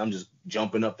weights on me. I'm just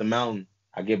jumping up the mountain.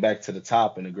 I get back to the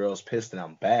top and the girl's pissed and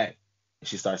I'm back. And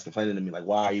she starts complaining to me like,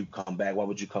 why are you come back? Why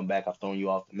would you come back? I've thrown you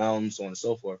off the mountain, so on and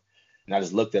so forth. And I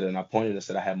just looked at it and I pointed and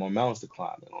said I had more mountains to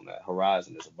climb. And on that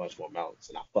horizon, there's a bunch more mountains.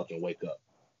 And I fucking wake up.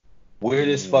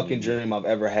 Weirdest fucking dream I've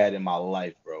ever had in my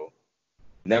life, bro.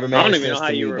 Never made sense to me. I don't even know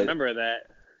how you remember that.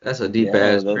 That's a deep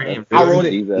ass dream. I wrote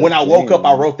it. When I woke up,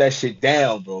 I wrote that shit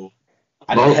down, bro.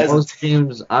 Most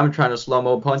teams, I'm trying to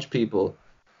slow-mo punch people.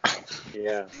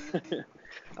 Yeah.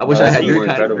 I wish I had your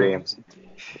kind of dreams.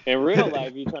 In real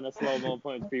life, you trying to slow-mo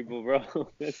punch people, bro.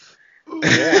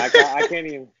 I can't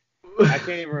even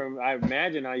I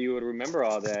imagine how you would remember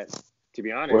all that, to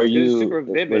be honest. It's super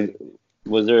vivid.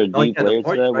 Was there a deep layer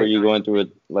to that? Were you going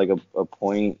through a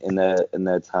point in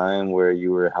that time where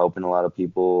you were helping a lot of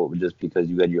people just because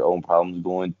you had your own problems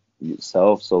going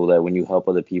yourself, so that when you help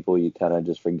other people, you kind of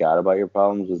just forgot about your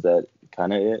problems? Was that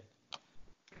kind of it?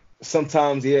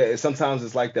 Sometimes, yeah. Sometimes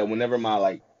it's like that. Whenever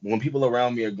when people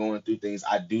around me are going through things,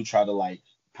 I do try to like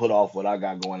put off what I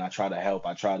got going. I try to help.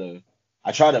 I try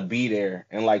to be there.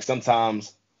 And like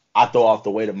sometimes I throw off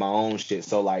the weight of my own shit.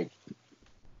 So like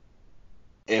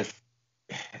if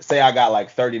say I got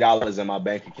like $30 in my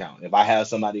bank account, if I have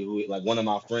somebody who like one of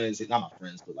my friends, not my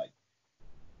friends, but like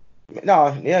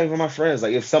even my friends,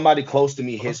 like if somebody close to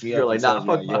me hits me up like, and tells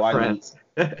me, like,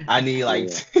 yo, I need like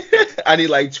I need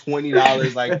like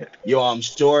 $20, like, yo, I'm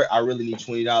short, I really need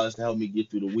 $20 to help me get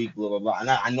through the week, blah blah blah. And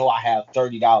I know I have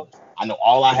 $30. I know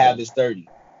all I have is 30.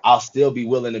 I'll still be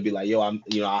willing to be like, yo,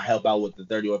 I'll help out with the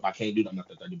 30, or if I can't do that, not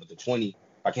the 30, but the 20. If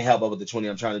I can't help out with the 20,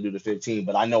 I'm trying to do the 15.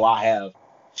 But I know I have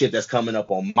shit that's coming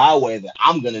up on my way that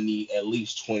I'm gonna need at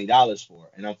least $20 for,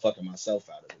 and I'm fucking myself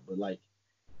out of it. But like,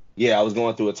 yeah, I was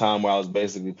going through a time where I was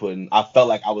basically I felt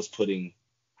like I was putting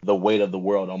the weight of the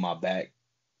world on my back,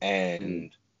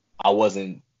 and I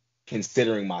wasn't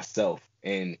considering myself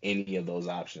in any of those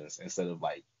options. Instead of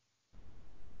like,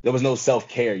 there was no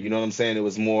self-care, you know what I'm saying? It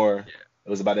was more, it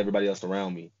was about everybody else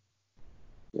around me.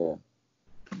 Yeah.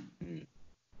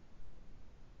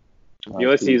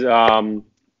 Ulysses,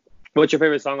 what's your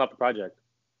favorite song off the project?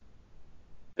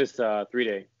 This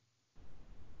 3-day.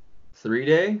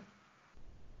 3-day?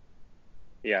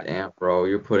 Yeah. Damn, bro,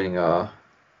 you're putting a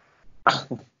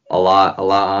lot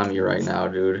on me right now,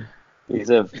 dude. He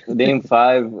said, name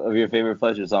 5 of your favorite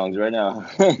Fletcher songs right now.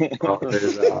 Bro,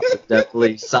 there's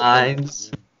definitely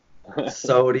Signs,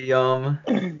 Sodium.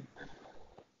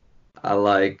 I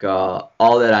like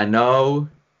All That I Know.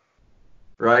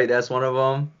 Right, that's one of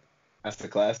them. That's the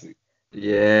classic.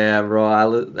 Yeah,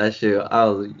 bro. That shit.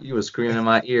 You were screaming in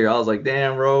my ear. I was like,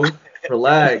 damn, bro,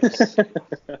 relax.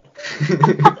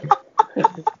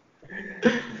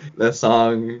 That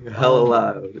song hella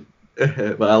loud.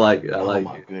 But I like it. Oh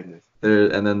my goodness.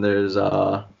 And then there's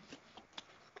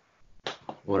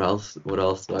what else? What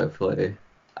else do I play?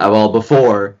 Well,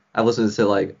 before I listened to it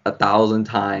like 1,000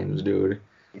 times, dude.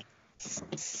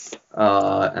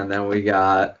 And then we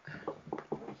got,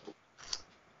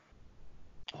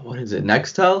 what is it?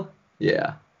 Nextel?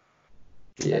 Yeah.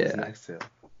 Yeah. Nextel.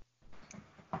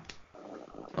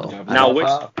 Oh, now which?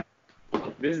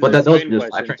 This is but the those same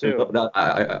question too.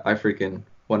 I freaking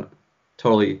went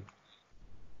totally.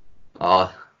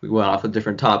 We went off a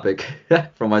different topic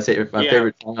from my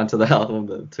favorite song onto the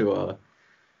album to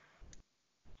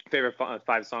favorite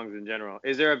 5 songs in general.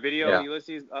 Is there a video,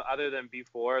 Ulysses, other than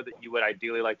Before, that you would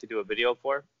ideally like to do a video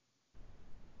for?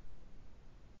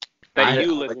 That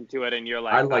you listen to it and you're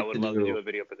like, I would love to do a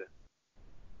video for this.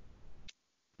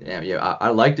 Yeah. I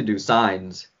like to do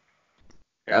signs.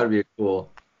 That would be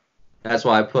cool. That's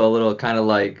why I put a little kind of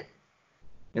like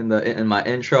in my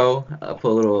intro. I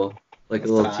put a little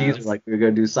teaser like we're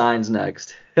gonna do signs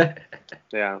next.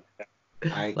 Yeah.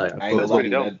 I ain't gonna lie to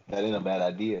you, that ain't a bad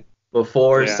idea.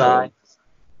 Before signs,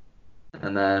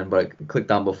 and then but I clicked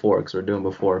on before because we're doing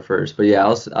before first. But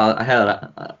yeah, I had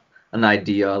an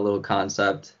idea, a little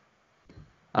concept.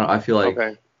 I feel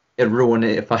like it'd ruin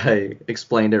it if I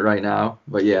explained it right now.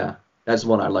 But yeah, that's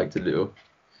one I'd like to do.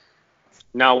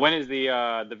 Now, when is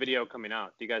the video coming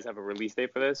out? Do you guys have a release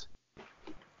date for this?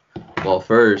 Well,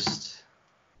 first,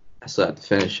 I still have to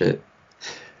finish it.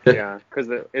 Yeah, because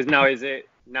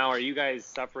are you guys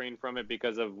suffering from it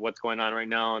because of what's going on right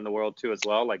now in the world too as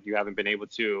well? Like you haven't been able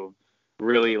to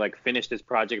really like finish this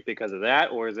project because of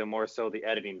that, or is it more so the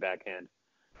editing backhand?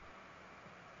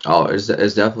 Oh, it's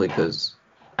definitely because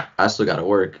I still got to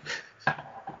work.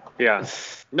 Yeah.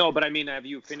 No, but I mean, have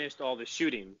you finished all the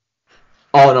shooting?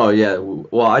 Oh no, yeah.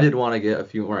 Well, I did want to get a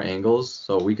few more angles,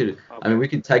 so we could. Okay. I mean, we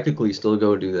could technically still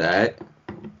go do that,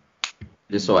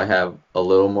 just so I have a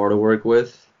little more to work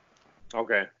with.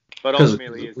 Okay, but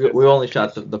ultimately, we only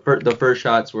shot the first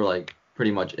shots were like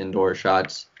pretty much indoor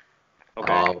shots.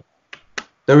 Okay.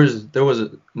 There was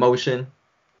a motion,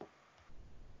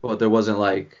 but there wasn't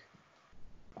like.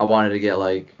 I wanted to get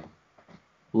like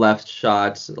left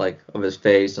shots like of his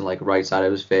face and like right side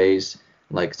of his face,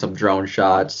 like some drone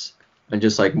shots. And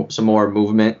just like some more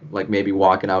movement, like maybe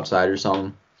walking outside or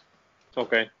something.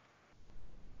 Okay.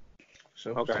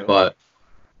 Okay. But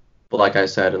like I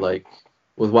said, like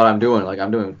with what I'm doing, like I'm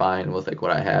doing fine with like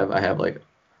what I have. I have like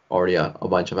already a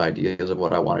bunch of ideas of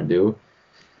what I want to do.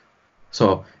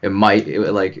 So like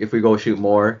if we go shoot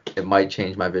more, it might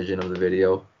change my vision of the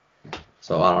video.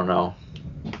 So I don't know.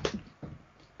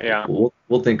 Yeah.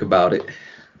 We'll think about it.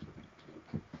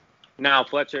 Now,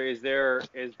 Fletcher, is there?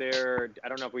 I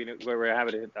don't know if we're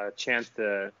having a chance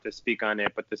to speak on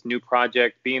it, but this new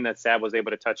project, being that SSAB was able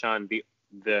to touch on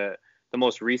the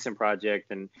most recent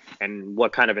project and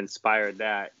what kind of inspired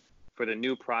that for the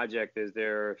new project, is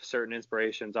there certain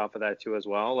inspirations off of that too as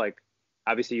well? Like,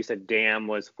 obviously, you said Damn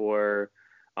was for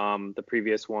the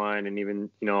previous one, and even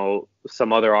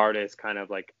some other artists kind of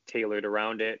like tailored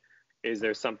around it. Is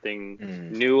there something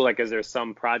new? Like, is there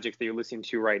some projects that you're listening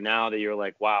to right now that you're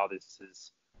like, wow, this is,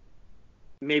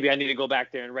 maybe I need to go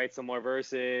back there and write some more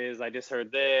verses. I just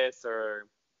heard this, or.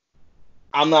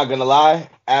 I'm not gonna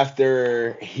lie.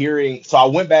 After hearing, so I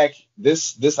went back.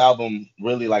 This album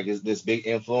really like is this big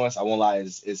influence. I won't lie.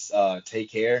 Is Take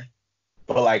Care,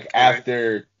 but like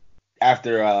after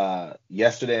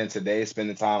yesterday and today,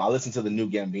 spending time, I listened to the new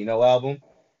Gambino album.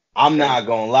 I'm not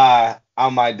gonna lie, I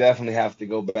might definitely have to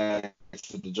go back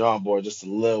to the drawing board just a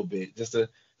little bit, just to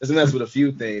mess with a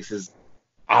few things, because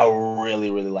I really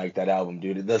like that album,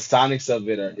 dude. The sonics of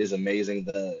it is amazing.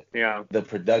 The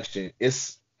production,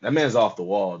 that man's off the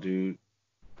wall, dude.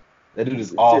 That dude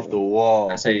is off the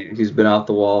wall. I say he's been off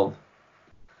the wall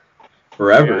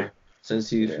forever since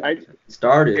he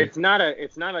started. It's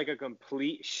not like a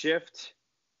complete shift.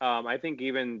 I think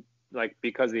even like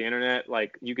because of the internet,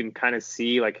 like you can kind of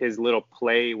see like his little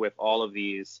play with all of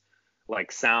these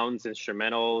like sounds,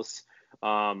 instrumentals,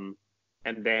 and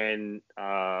then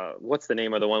what's the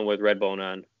name of the one with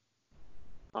Redbone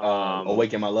on?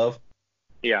 Awaken My Love.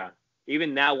 Yeah,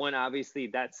 even that one, obviously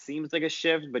that seems like a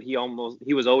shift, but he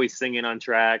was always singing on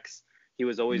tracks. He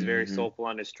was always very soulful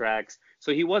on his tracks,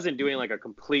 so he wasn't doing like a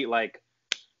complete like,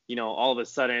 all of a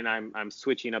sudden I'm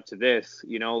switching up to this,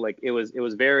 like it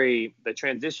was very, the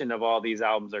transition of all these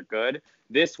albums are good.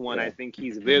 This one, I think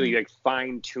he's really like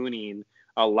fine tuning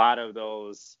a lot of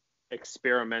those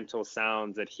experimental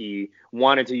sounds that he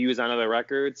wanted to use on other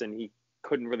records, and he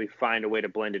couldn't really find a way to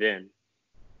blend it in.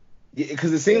 Yeah,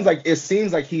 because it seems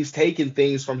like he's taking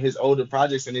things from his older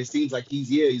projects, and it seems like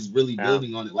he's really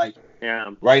building on it. Like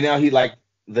right now, he like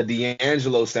the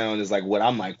D'Angelo sound is like what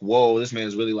I'm like. Whoa, this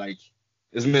man's really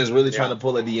trying to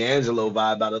pull a D'Angelo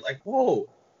vibe out of like whoa.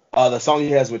 The song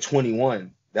he has with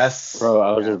 21. That's bro.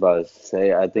 I was just about to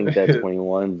say. I think that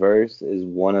 21 verse is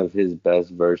one of his best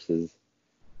verses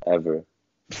ever.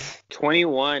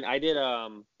 21. I did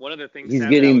one of the things. He's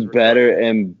getting better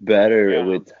and better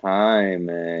with time,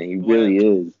 man. He really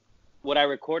is. What I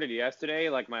recorded yesterday,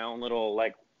 like my own little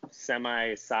like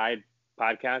semi-side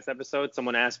podcast episode,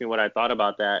 someone asked me what I thought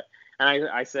about that, and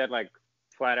I said like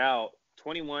flat out,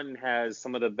 21 has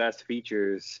some of the best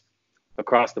features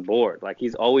across the board. Like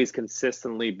he's always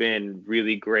consistently been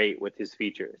really great with his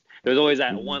features. There's always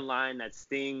that one line that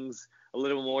stings a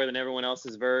little more than everyone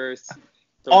else's verse.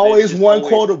 So always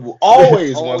quotable.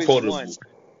 Always one quotable.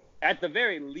 At the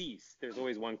very least, there's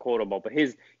always one quotable. But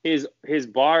his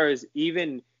bars,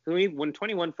 even when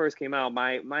 21 first came out,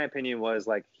 my opinion was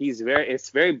like it's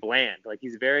very bland. Like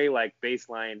he's very like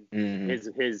baseline.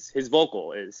 His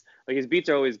vocal is like his beats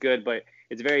are always good, but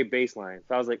it's very baseline.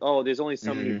 So I was like, oh, there's only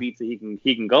so many beats that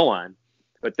he can go on.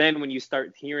 But then when you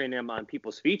start hearing him on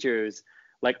people's features,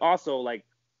 like also like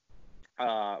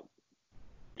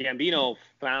Gambino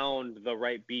found the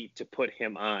right beat to put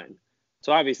him on.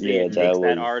 So obviously it takes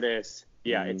that artist.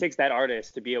 Yeah, it takes that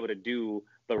artist to be able to do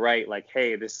the right, like,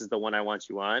 hey, this is the one I want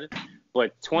you on.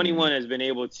 But 21 has been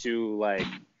able to like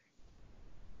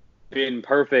been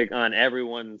perfect on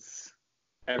everyone's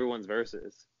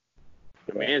verses.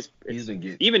 I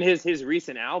mean, even his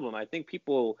recent album, I think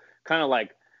people kind of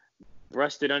like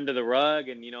brushed it under the rug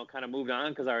and kind of moved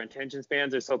on because our attention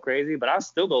spans are so crazy. But I'll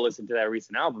still go listen to that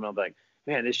recent album. I'm like,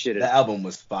 man, this shit is the album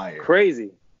was fire,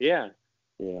 crazy. Yeah.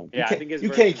 I think you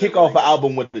can't kick off an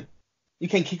album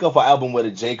with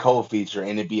a J. Cole feature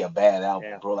and it be a bad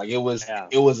album, bro. Like it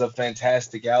was a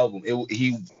fantastic album.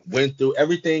 He went through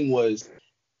everything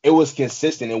it was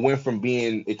consistent. It went from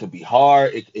being it could be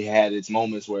hard. It had its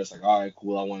moments where it's like, all right,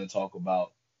 cool. I want to talk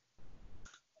about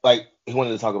like he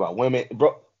wanted to talk about women,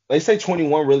 bro. They say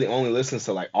 21 really only listens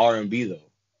to like R&B though.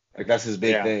 Like that's his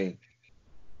big thing.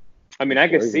 I mean, I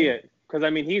could see it because I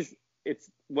mean it's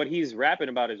what he's rapping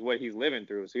about is what he's living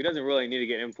through, so he doesn't really need to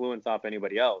get influence off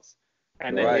anybody else.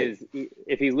 And then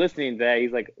if he's listening to that,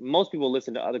 he's like most people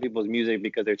listen to other people's music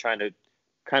because they're trying to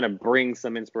kind of bring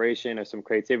some inspiration or some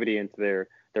creativity into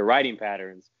their writing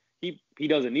patterns. He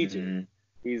doesn't need to.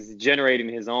 He's generating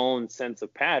his own sense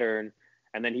of pattern,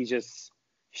 and then he's just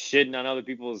shitting on other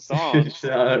people's songs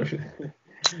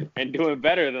and doing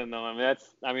better than them.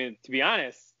 I mean, to be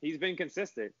honest, he's been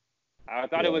consistent. I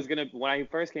thought it was when he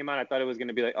first came out, I thought it was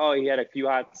gonna be like, oh, he had a few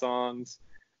hot songs,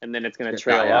 and then it's gonna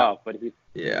trail off. But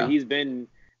he's been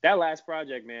that last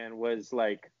project, man, was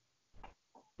like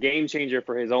game changer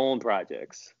for his own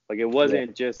projects. Like it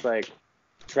wasn't just like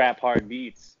trap hard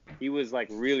beats. He was like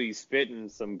really spitting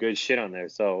some good shit on there.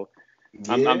 So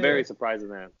I'm very surprised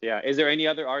with that. Yeah. Is there any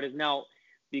other artist now?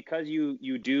 Because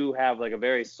you do have like a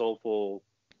very soulful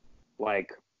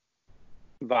like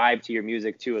vibe to your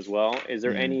music too as well. Is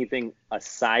there anything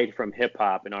aside from hip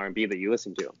hop and R&B that you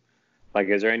listen to? Like,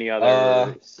 is there any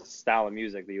other style of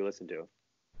music that you listen to?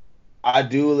 I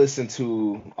do listen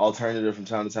to alternative from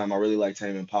time to time. I really like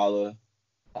Tame Impala.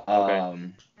 Okay.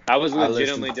 I was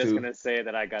legitimately just gonna say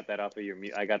that I got that off of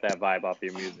I got that vibe off of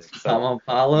your music. So. Tame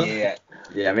Impala. Yeah,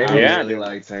 maybe I really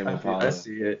like Tame Impala. I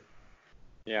see it.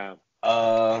 Yeah.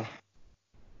 Oh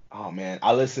man,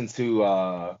 I listen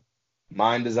to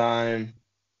Mind Design,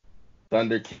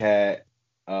 Thundercat.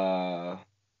 I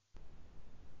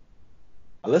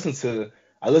listen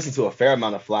to a fair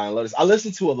amount of Flying Lotus. I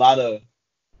listen to a lot of.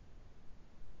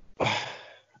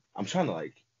 I'm trying to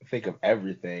like think of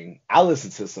everything. I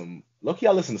listen to some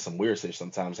weird shit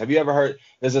sometimes. Have you ever heard?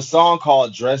 There's a song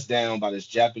called "Dress Down" by this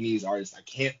Japanese artist. I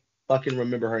can't fucking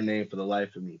remember her name for the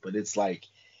life of me, but it's like,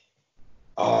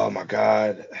 oh my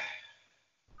god,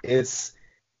 it's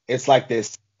like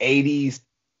this 80s.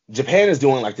 Japan is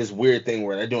doing like this weird thing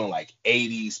where they're doing like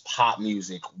 80s pop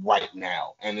music right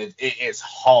now, and it's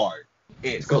hard.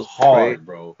 It goes hard,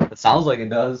 bro. It sounds like it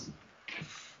does.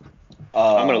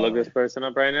 I'm gonna look this person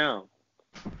up right now.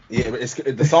 Yeah, but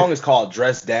the song is called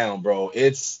 "Dress Down," bro.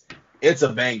 It's a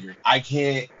banger. I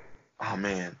can't. Oh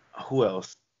man, who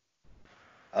else?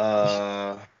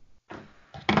 I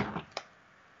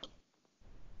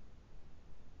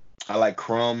like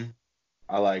Crumb.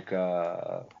 I like.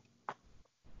 I'm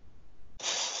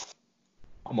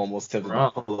almost tempted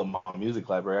to pull up my music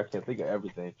library. I can't think of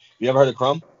everything. You ever heard of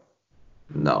Crumb?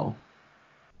 No.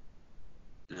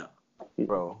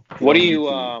 Bro. What do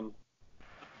you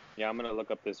Yeah, I'm gonna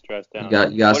look up this dress down.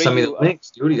 You got some of the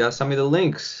links, dude. You got some of the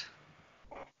links.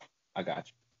 I got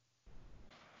you.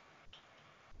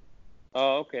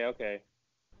 Oh, okay.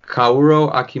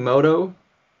 Kaoru Akimoto.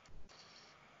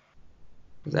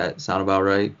 Does that sound about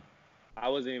right? I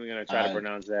wasn't even gonna try to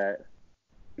pronounce that.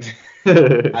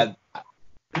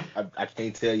 I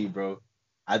can't tell you, bro.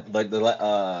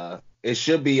 It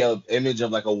should be an image of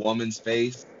like a woman's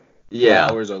face,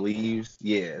 flowers or leaves.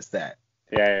 Yeah, it's that.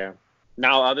 Yeah.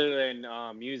 Now, other than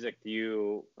music,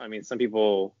 some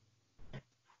people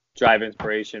drive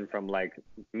inspiration from like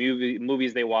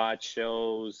movies they watch,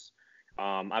 shows.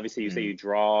 Obviously, you say you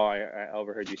draw. I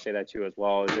overheard you say that too as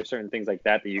well. Is there certain things like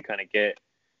that you kind of get?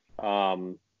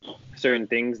 Certain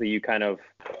things that you kind of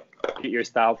get your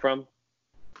style from?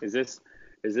 Is this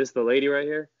the lady right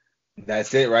here?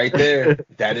 That's it right there.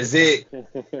 That is it.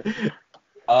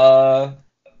 I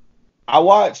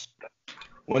watch,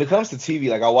 when it comes to TV,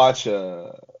 like I watch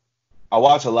a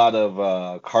lot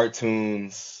of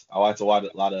cartoons. I watch a lot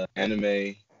of anime.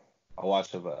 I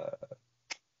watch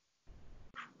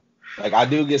like I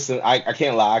do get some. I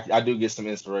can't lie. I do get some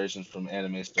inspirations from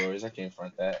anime stories. I can't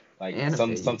front that. Like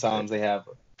sometimes they have.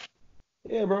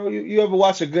 Yeah, bro. You ever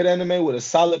watch a good anime with a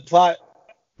solid plot?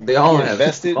 They all have.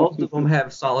 Invested? Most of them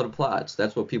have solid plots.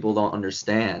 That's what people don't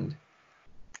understand.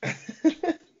 I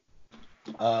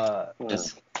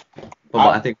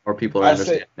think more people are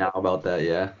understanding now about that.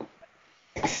 Yeah.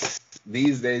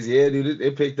 These days, yeah, dude,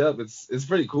 it picked up. It's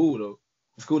pretty cool though.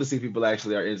 It's cool to see people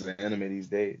actually are into anime these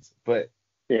days. But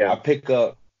yeah, I pick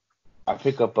up. I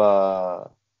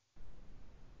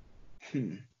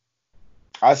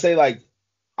say like.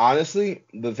 Honestly,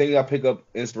 the thing I pick up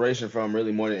inspiration from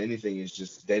really more than anything is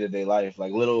just day-to-day life,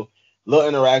 like little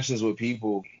interactions with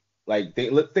people, like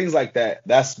things like that.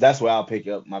 That's where I'll pick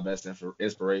up my best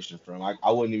inspiration from. I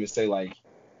wouldn't even say like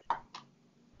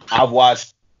I've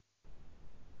watched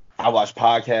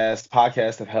podcasts.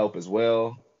 Podcasts have helped as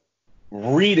well.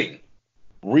 Reading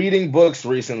books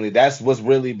recently. That's what's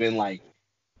really been like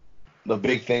the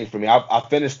big thing for me. I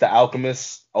finished The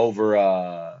Alchemist over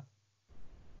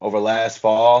last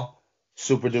fall.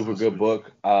 Super duper good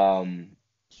book.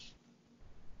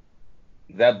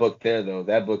 That book there though,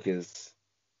 that book is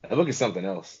something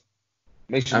else.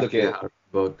 Makes you look at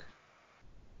book.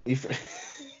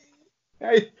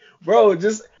 Hey, bro,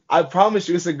 I promise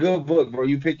you it's a good book, bro.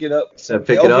 You pick it up. So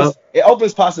pick it up. It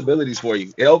opens possibilities for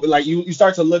you. You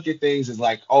start to look at things as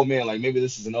like, oh man, like maybe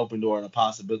this is an open door and a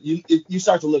possibility. You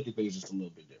start to look at things just a little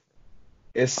bit different.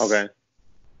 It's okay.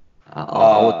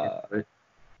 I'll look at it.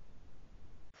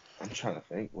 I'm trying to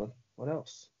think. What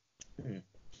else?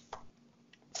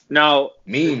 Now,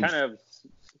 to kind of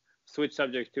switch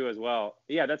subjects too as well.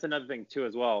 Yeah, that's another thing too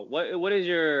as well. What is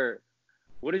your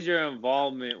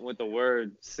involvement with the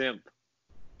word simp?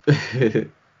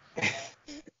 Simp,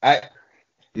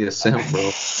 bro.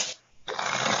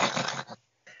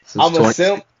 I'm a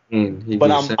simp,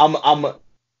 but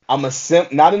I'm a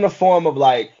simp not in the form of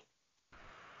like.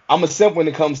 I'm a simp when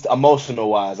it comes to emotional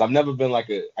wise. I've never been like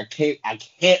I can't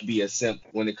be a simp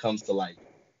when it comes to like,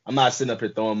 I'm not sitting up here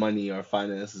throwing money or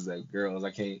finances at girls.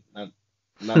 I can't, nah,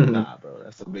 bro.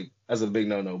 That's a big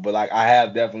no. But like, I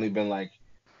have definitely been like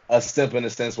a simp in the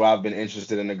sense where I've been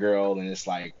interested in a girl and it's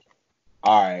like,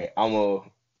 all right,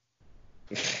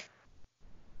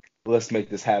 let's make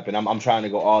this happen. I'm trying to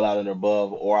go all out and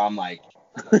above, or I'm like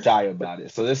shy about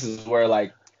it. So this is where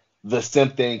like the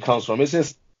simp thing comes from. It's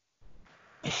just,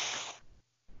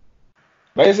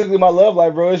 basically my love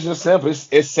life, bro. It's just simple.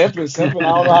 It's simple. I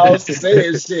don't know how else to say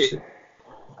it. Shit.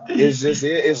 It's just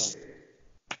it's.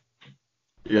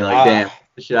 You're like, damn.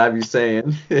 What should I be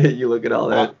saying? You look at all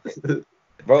that.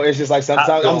 Bro, it's just like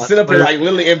sometimes I'm sitting up here like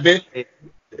literally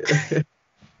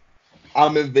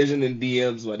I'm envisioning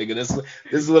DMs, my nigga. This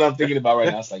is what I'm thinking about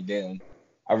right now. It's like, damn.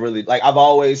 I really like. I've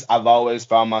always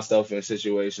found myself in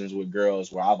situations with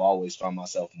girls where I've always found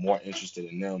myself more interested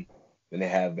in them than they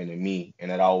have been in me,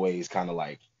 and it always kind of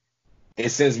like it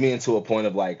sends me into a point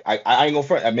of like I ain't gonna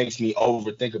front. That makes me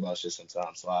overthink about shit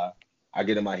sometimes. So I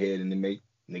get in my head and then make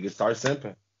niggas start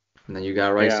simping. And then you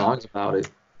gotta write songs about it.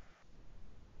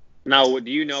 Now,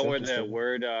 do you know where the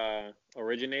word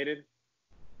originated?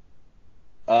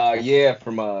 Yeah,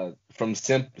 from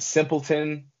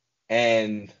simpleton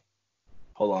and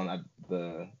hold on, I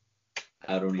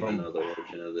don't even know the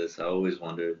origin of this. I always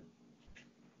wondered.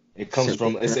 It comes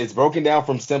from it's broken down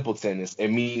from simpleton. It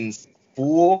means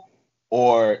fool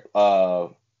or a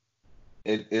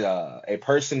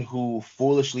person who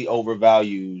foolishly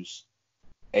overvalues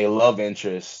a love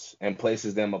interest and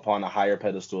places them upon a higher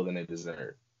pedestal than they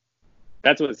deserve.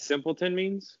 That's what simpleton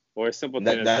means, or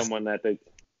simpleton is someone that they.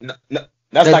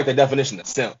 That's like the definition of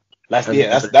simp. That's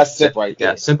simp right there.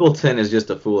 Yeah, simpleton is just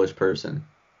a foolish person.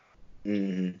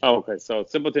 Mm-hmm. Oh, okay, so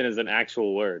simpleton is an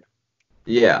actual word.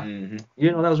 Yeah. Mm-hmm.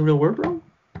 You know that was a real word, bro?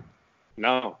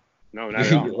 No, not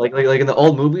at all. like in the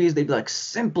old movies, they'd be like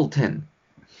simpleton.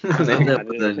 I thought that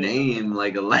was a name,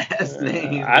 like a last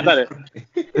name. I thought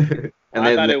it. And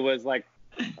I thought it was like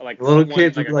little someone,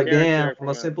 kids like would be like, "Damn, from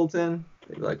I'm a simpleton."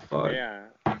 They'd be like, "Fuck." Yeah.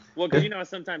 Well, because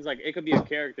sometimes like it could be a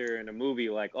character in a movie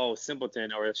like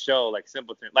Simpleton, or a show like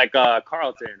Simpleton, like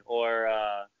Carlton or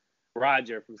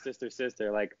Roger from Sister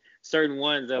Sister. Like certain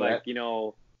ones are like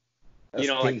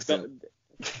like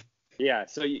yeah.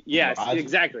 So yeah, Roger.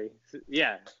 exactly.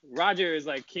 Yeah, Roger is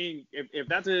like king. If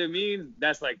that's what it means,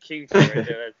 that's like king right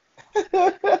there.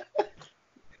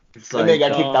 It's like, they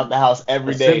got kicked out the house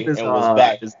every day and was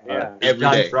back every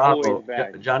Johnny day. Bravo.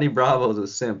 Johnny Bravo's a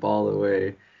simp all the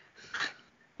way.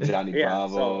 Johnny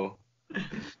Bravo.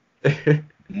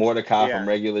 Mordecai from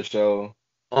Regular Show.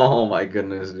 Oh my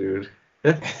goodness, dude.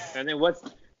 And then what's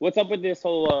up with this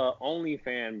whole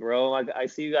OnlyFans, bro? Like I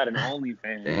see you got an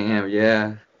OnlyFans. Damn,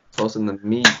 yeah. Posting the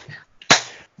meat.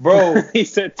 Bro, He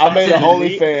said, I made an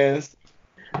OnlyFans.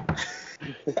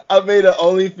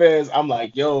 I'm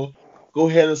like, yo, go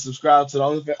ahead and subscribe to the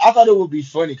OnlyFans. I thought it would be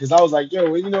funny because I was like, yo,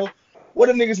 what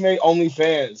if niggas made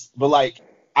OnlyFans? But like,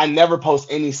 I never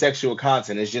post any sexual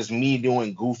content. It's just me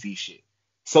doing goofy shit.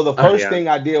 So the first thing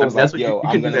I did was like, yo,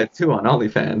 I'm gonna do that too on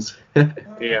OnlyFans.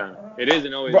 Yeah, it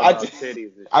isn't always about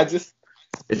titties.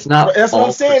 It's not. That's what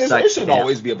I'm saying. Sex, it shouldn't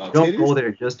always be about titties. Don't go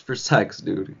there just for sex,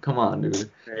 dude. Come on, dude.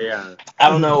 Yeah. I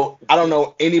don't know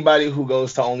anybody who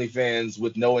goes to OnlyFans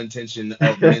with no intention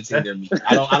of mincing their meat.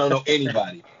 I don't know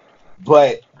anybody.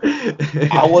 But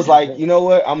I was like, you know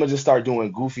what? I'm gonna just start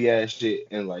doing goofy ass shit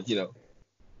and like,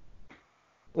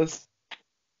 let's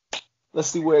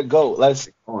see where it goes.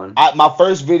 My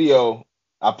first video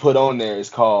I put on there is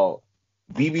called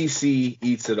BBC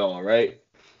Eats It All, right?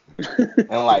 And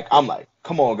like, I'm like,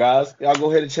 come on, guys, y'all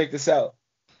go ahead and check this out.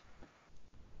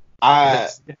 I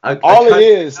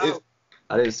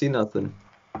didn't see nothing.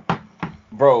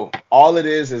 Bro, all it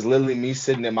is literally me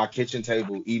sitting at my kitchen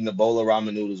table eating a bowl of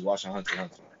ramen noodles, watching Hunter x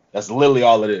Hunter. That's literally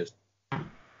all it is. That's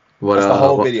the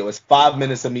whole video. It's 5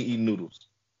 minutes of me eating noodles.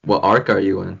 What arc are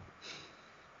you in?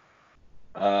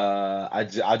 I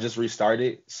just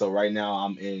restarted, so right now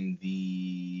I'm in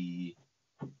the.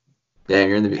 Yeah,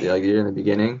 you're in the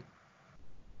beginning.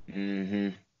 Mm-hmm.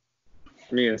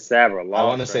 Me and Sav are lost. I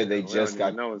want to say they just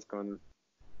got. Know what's going on.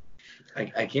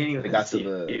 I can't even. They got to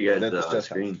the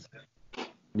screens.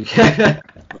 Yeah.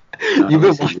 You've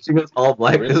been watching us all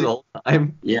black this whole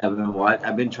time. Yeah,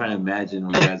 I've been trying to imagine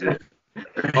when you guys are.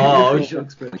 Oh, I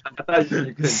thought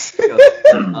you could.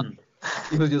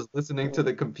 He was just listening to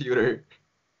the computer.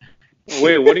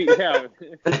 Wait, what do you have?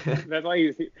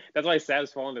 That's why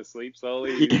Sav's falling asleep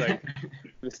slowly. He's like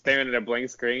just staring at a blank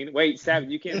screen. Wait,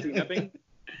 Sav, you can't see nothing?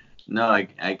 No,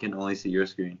 I can only see your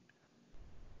screen.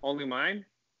 Only mine?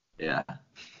 Yeah.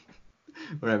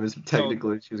 We're having some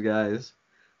technical issues, guys.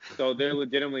 So they're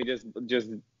legitimately just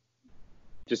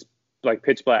like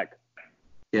pitch black.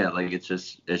 Yeah, like it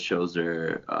shows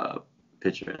their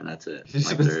picture and that's it.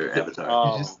 Like their avatar.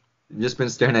 Oh. You've just been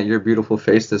staring at your beautiful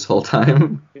face this whole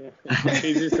time.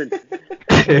 He's just been...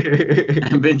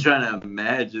 I've been trying to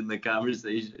imagine the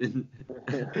conversation.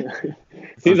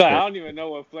 He's like, I don't even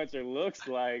know what Fletcher looks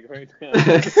like right now.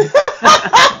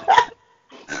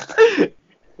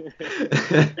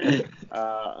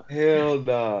 Hell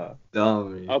nah.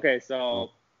 Dummy. Okay, so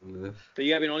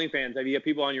you have an OnlyFans. Have you got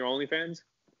people on your OnlyFans?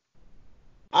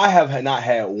 I have not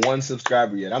had one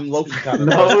subscriber yet. I'm low-key kind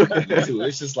of too.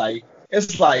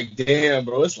 It's like, damn,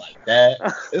 bro. It's like that.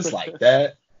 It's like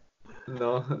that.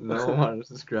 No one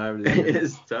subscribed.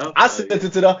 It's tough. I sent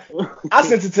it to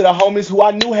the homies who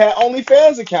I knew had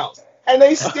OnlyFans accounts, and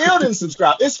they still didn't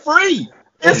subscribe. It's free.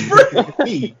 It's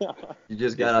free. You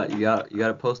just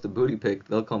gotta post a booty pic.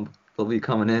 They'll be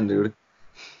coming in, dude.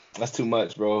 That's too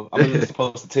much, bro. I'm gonna just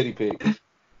post a titty pic. I'm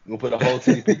gonna put a whole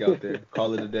titty pic out there.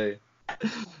 Call it a day.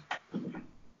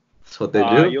 That's what they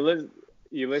do.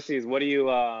 Ulysses, what do you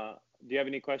have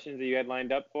any questions that you had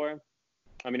lined up for?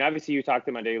 I mean, obviously you talk to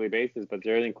them on a daily basis, but is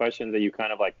there any questions that you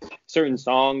kind of like certain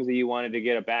songs that you wanted to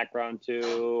get a background to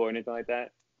or anything like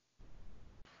that?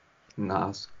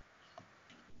 No,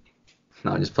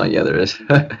 just playing. Yeah, there is.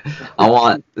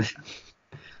 I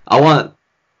would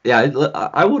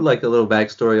like a little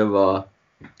backstory of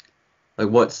like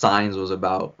what Signs was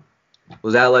about.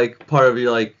 Was that like part of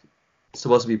your like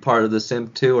supposed to be part of the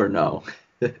simp too or no?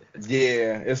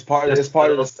 Yeah, it's part of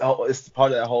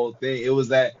that whole thing. It was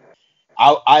that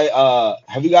I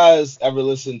have you guys ever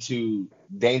listened to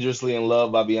Dangerously in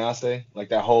Love by Beyonce? Like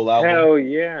that whole album? Hell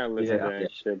yeah, listen to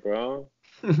that shit, bro.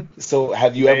 So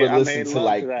have you ever listened to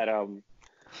like? To that album.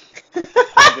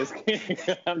 I'm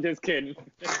just kidding.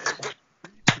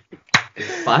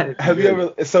 Have you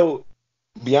ever? So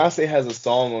Beyonce has a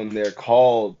song on there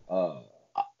called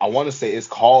I want to say it's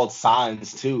called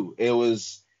Signs too.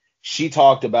 She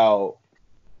talked about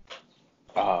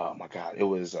oh my god, it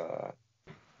was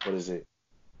what is it?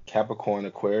 Capricorn,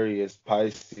 Aquarius,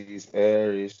 Pisces,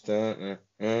 Aries.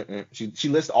 She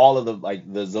lists all of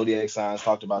the zodiac signs,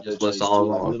 talked about their traits too,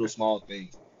 like little small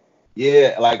things.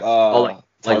 Yeah, like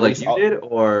like you did,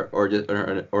 or just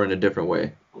or in a different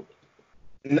way.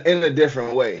 In a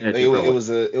different way. It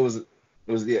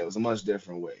was a much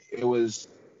different way. It was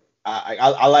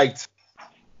I liked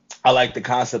the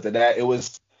concept of that. It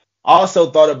was I also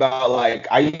thought about like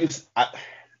I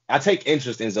take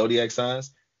interest in zodiac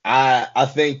signs. I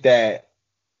think that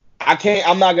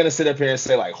I'm not gonna sit up here and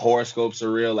say like horoscopes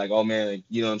are real, like, oh man, like,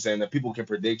 you know what I'm saying, that people can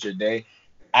predict your day.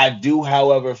 I do,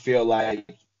 however, feel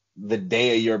like the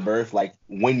day of your birth, like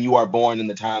when you are born and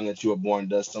the time that you are born,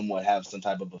 does somewhat have some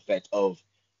type of effect of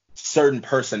certain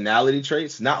personality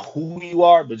traits, not who you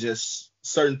are, but just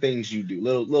certain things you do,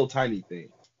 little tiny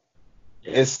things.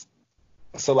 It's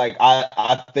so like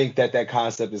I think that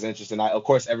concept is interesting. Of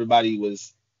course everybody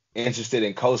was interested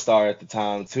in Co-Star at the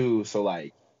time too, so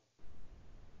like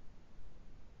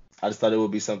I just thought it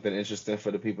would be something interesting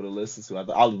for the people to listen to.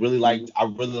 I really liked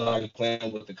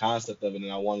playing with the concept of it,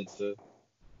 and I wanted to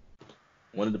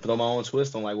throw my own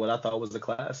twist on like what I thought was a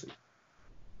classic.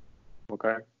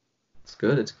 Okay. It's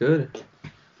good.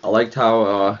 I liked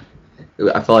how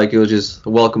I felt like it was just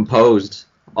well composed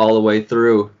all the way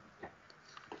through.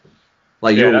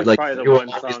 Like yeah, you that's like probably the you one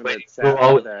song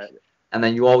that. And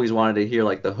then you always wanted to hear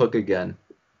like the hook again.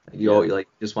 You always like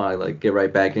just want to like get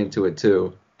right back into it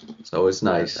too. So it's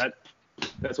nice.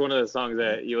 That's one of the songs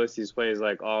that Ulysses plays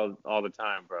like all the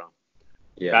time, bro.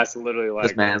 Yeah. That's literally like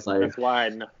this man's like that's why I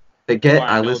know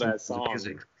listen that song.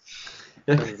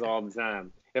 It's all the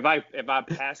time. If I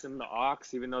pass him the aux,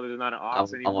 even though there's not an aux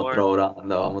anymore, I'm gonna throw it on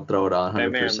though. I'm gonna throw it on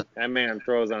 100%. That man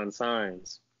throws on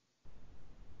signs.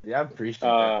 Yeah, I appreciate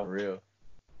that for real.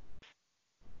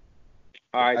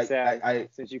 All right, Sam.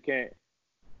 Since you can't,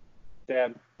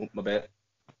 Sam. My bad.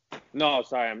 No,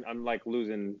 sorry. I'm like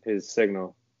losing his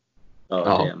signal.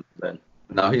 Oh. Damn. Ben.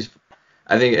 No,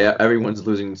 I think everyone's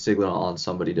losing signal on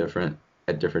somebody different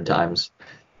at different times.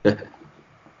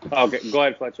 Okay, go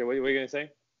ahead, Fletcher. What are you gonna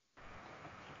say?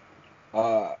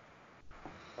 I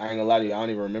ain't gonna lie to you. I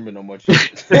don't even remember no much.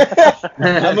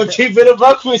 I'm gonna keep it a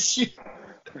buck with you.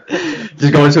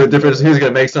 Just going to a different. He's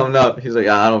gonna make something up. He's like,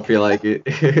 I don't feel like it.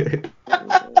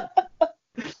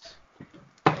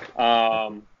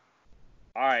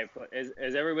 All right.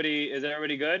 Is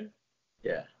everybody good?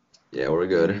 Yeah. Yeah, we're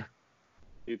good.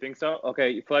 You think so?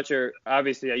 Okay, Fletcher.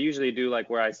 Obviously, I usually do like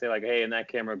where I say like, hey, in that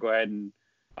camera, go ahead and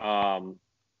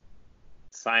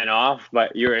sign off.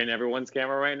 But you're in everyone's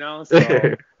camera right now, so.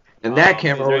 And that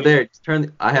camera over there.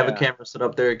 I have a camera set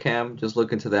up there, Cam. Just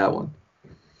look into that one.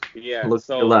 Yeah. Look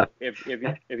so to the left.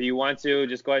 If you want to,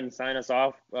 just go ahead and sign us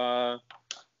off.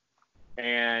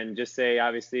 And just say,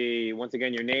 obviously, once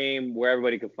again, your name, where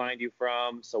everybody can find you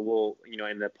from. So we'll,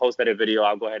 in the post-edit video,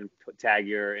 I'll go ahead and tag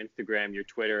your Instagram, your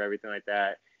Twitter, everything like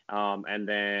that. And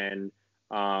then,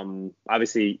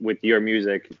 obviously, with your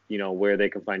music, where they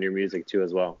can find your music too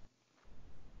as well.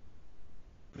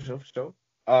 For sure.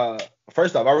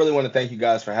 First off, I really want to thank you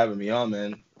guys for having me on,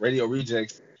 man. Radio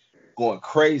Rejekts going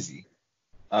crazy.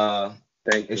 Thank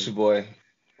you. It's your boy,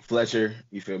 Fletcher.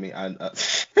 You feel me?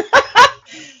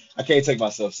 I can't take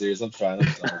myself serious. I'm trying.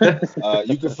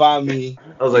 You can find me.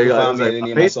 I was like, at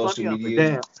any of my social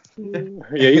media.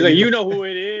 Yeah, he's like, you know who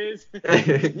it is.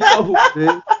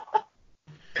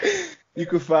 You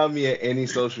can find me at any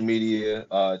social media,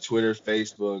 Twitter,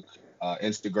 Facebook,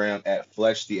 Instagram at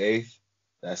Fletch the 8th.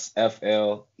 That's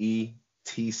FLETCH the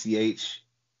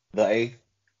 8th.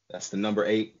 That's the number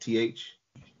 8TH.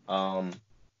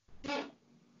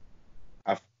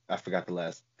 I forgot the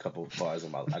last couple of bars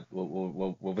of my life. What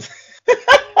was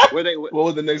what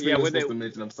was the next thing I was supposed to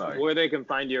mention? I'm sorry. Where they can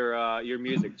find your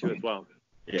music too as well.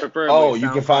 Yeah. Preferably you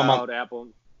can find Apple.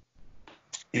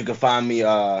 You can find me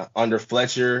under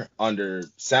Fletcher under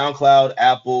SoundCloud,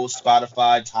 Apple,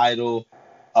 Spotify, Tidal,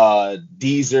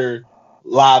 Deezer,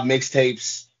 Live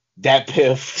Mixtapes, Dat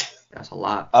Piff. That's a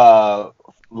lot.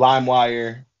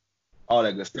 LimeWire. All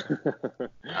that good stuff.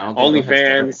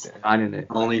 OnlyFans.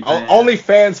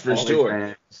 OnlyFans for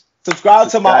sure. Subscribe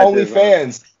to my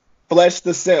OnlyFans. Fletch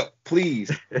the simp,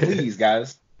 please,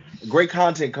 guys. Great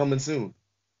content coming soon.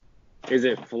 Is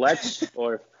it Fletch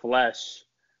or Flesh?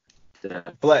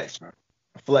 Fletch.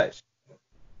 Fletch.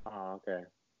 Oh, okay.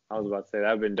 I was about to say that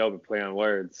would have been dope to play on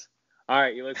words. All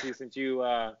right, Ulysses, since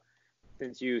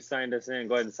you signed us in,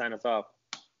 go ahead and sign us off.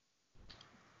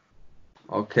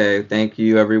 Okay, thank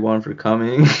you everyone for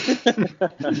coming.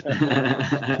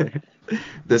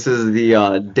 This is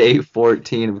the day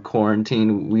 14 of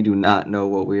quarantine. We do not know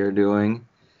what we are doing.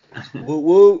 Woo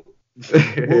woo.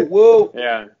 Woo woo.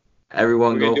 Yeah.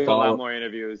 Everyone We're go gonna do follow. a lot more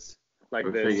interviews like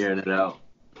We're this. figuring it out.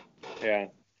 Yeah.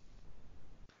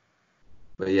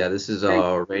 But yeah, this is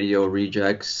Radio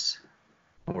Rejekts,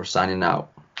 and we're signing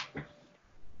out.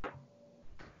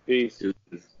 Peace.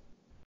 Deuces.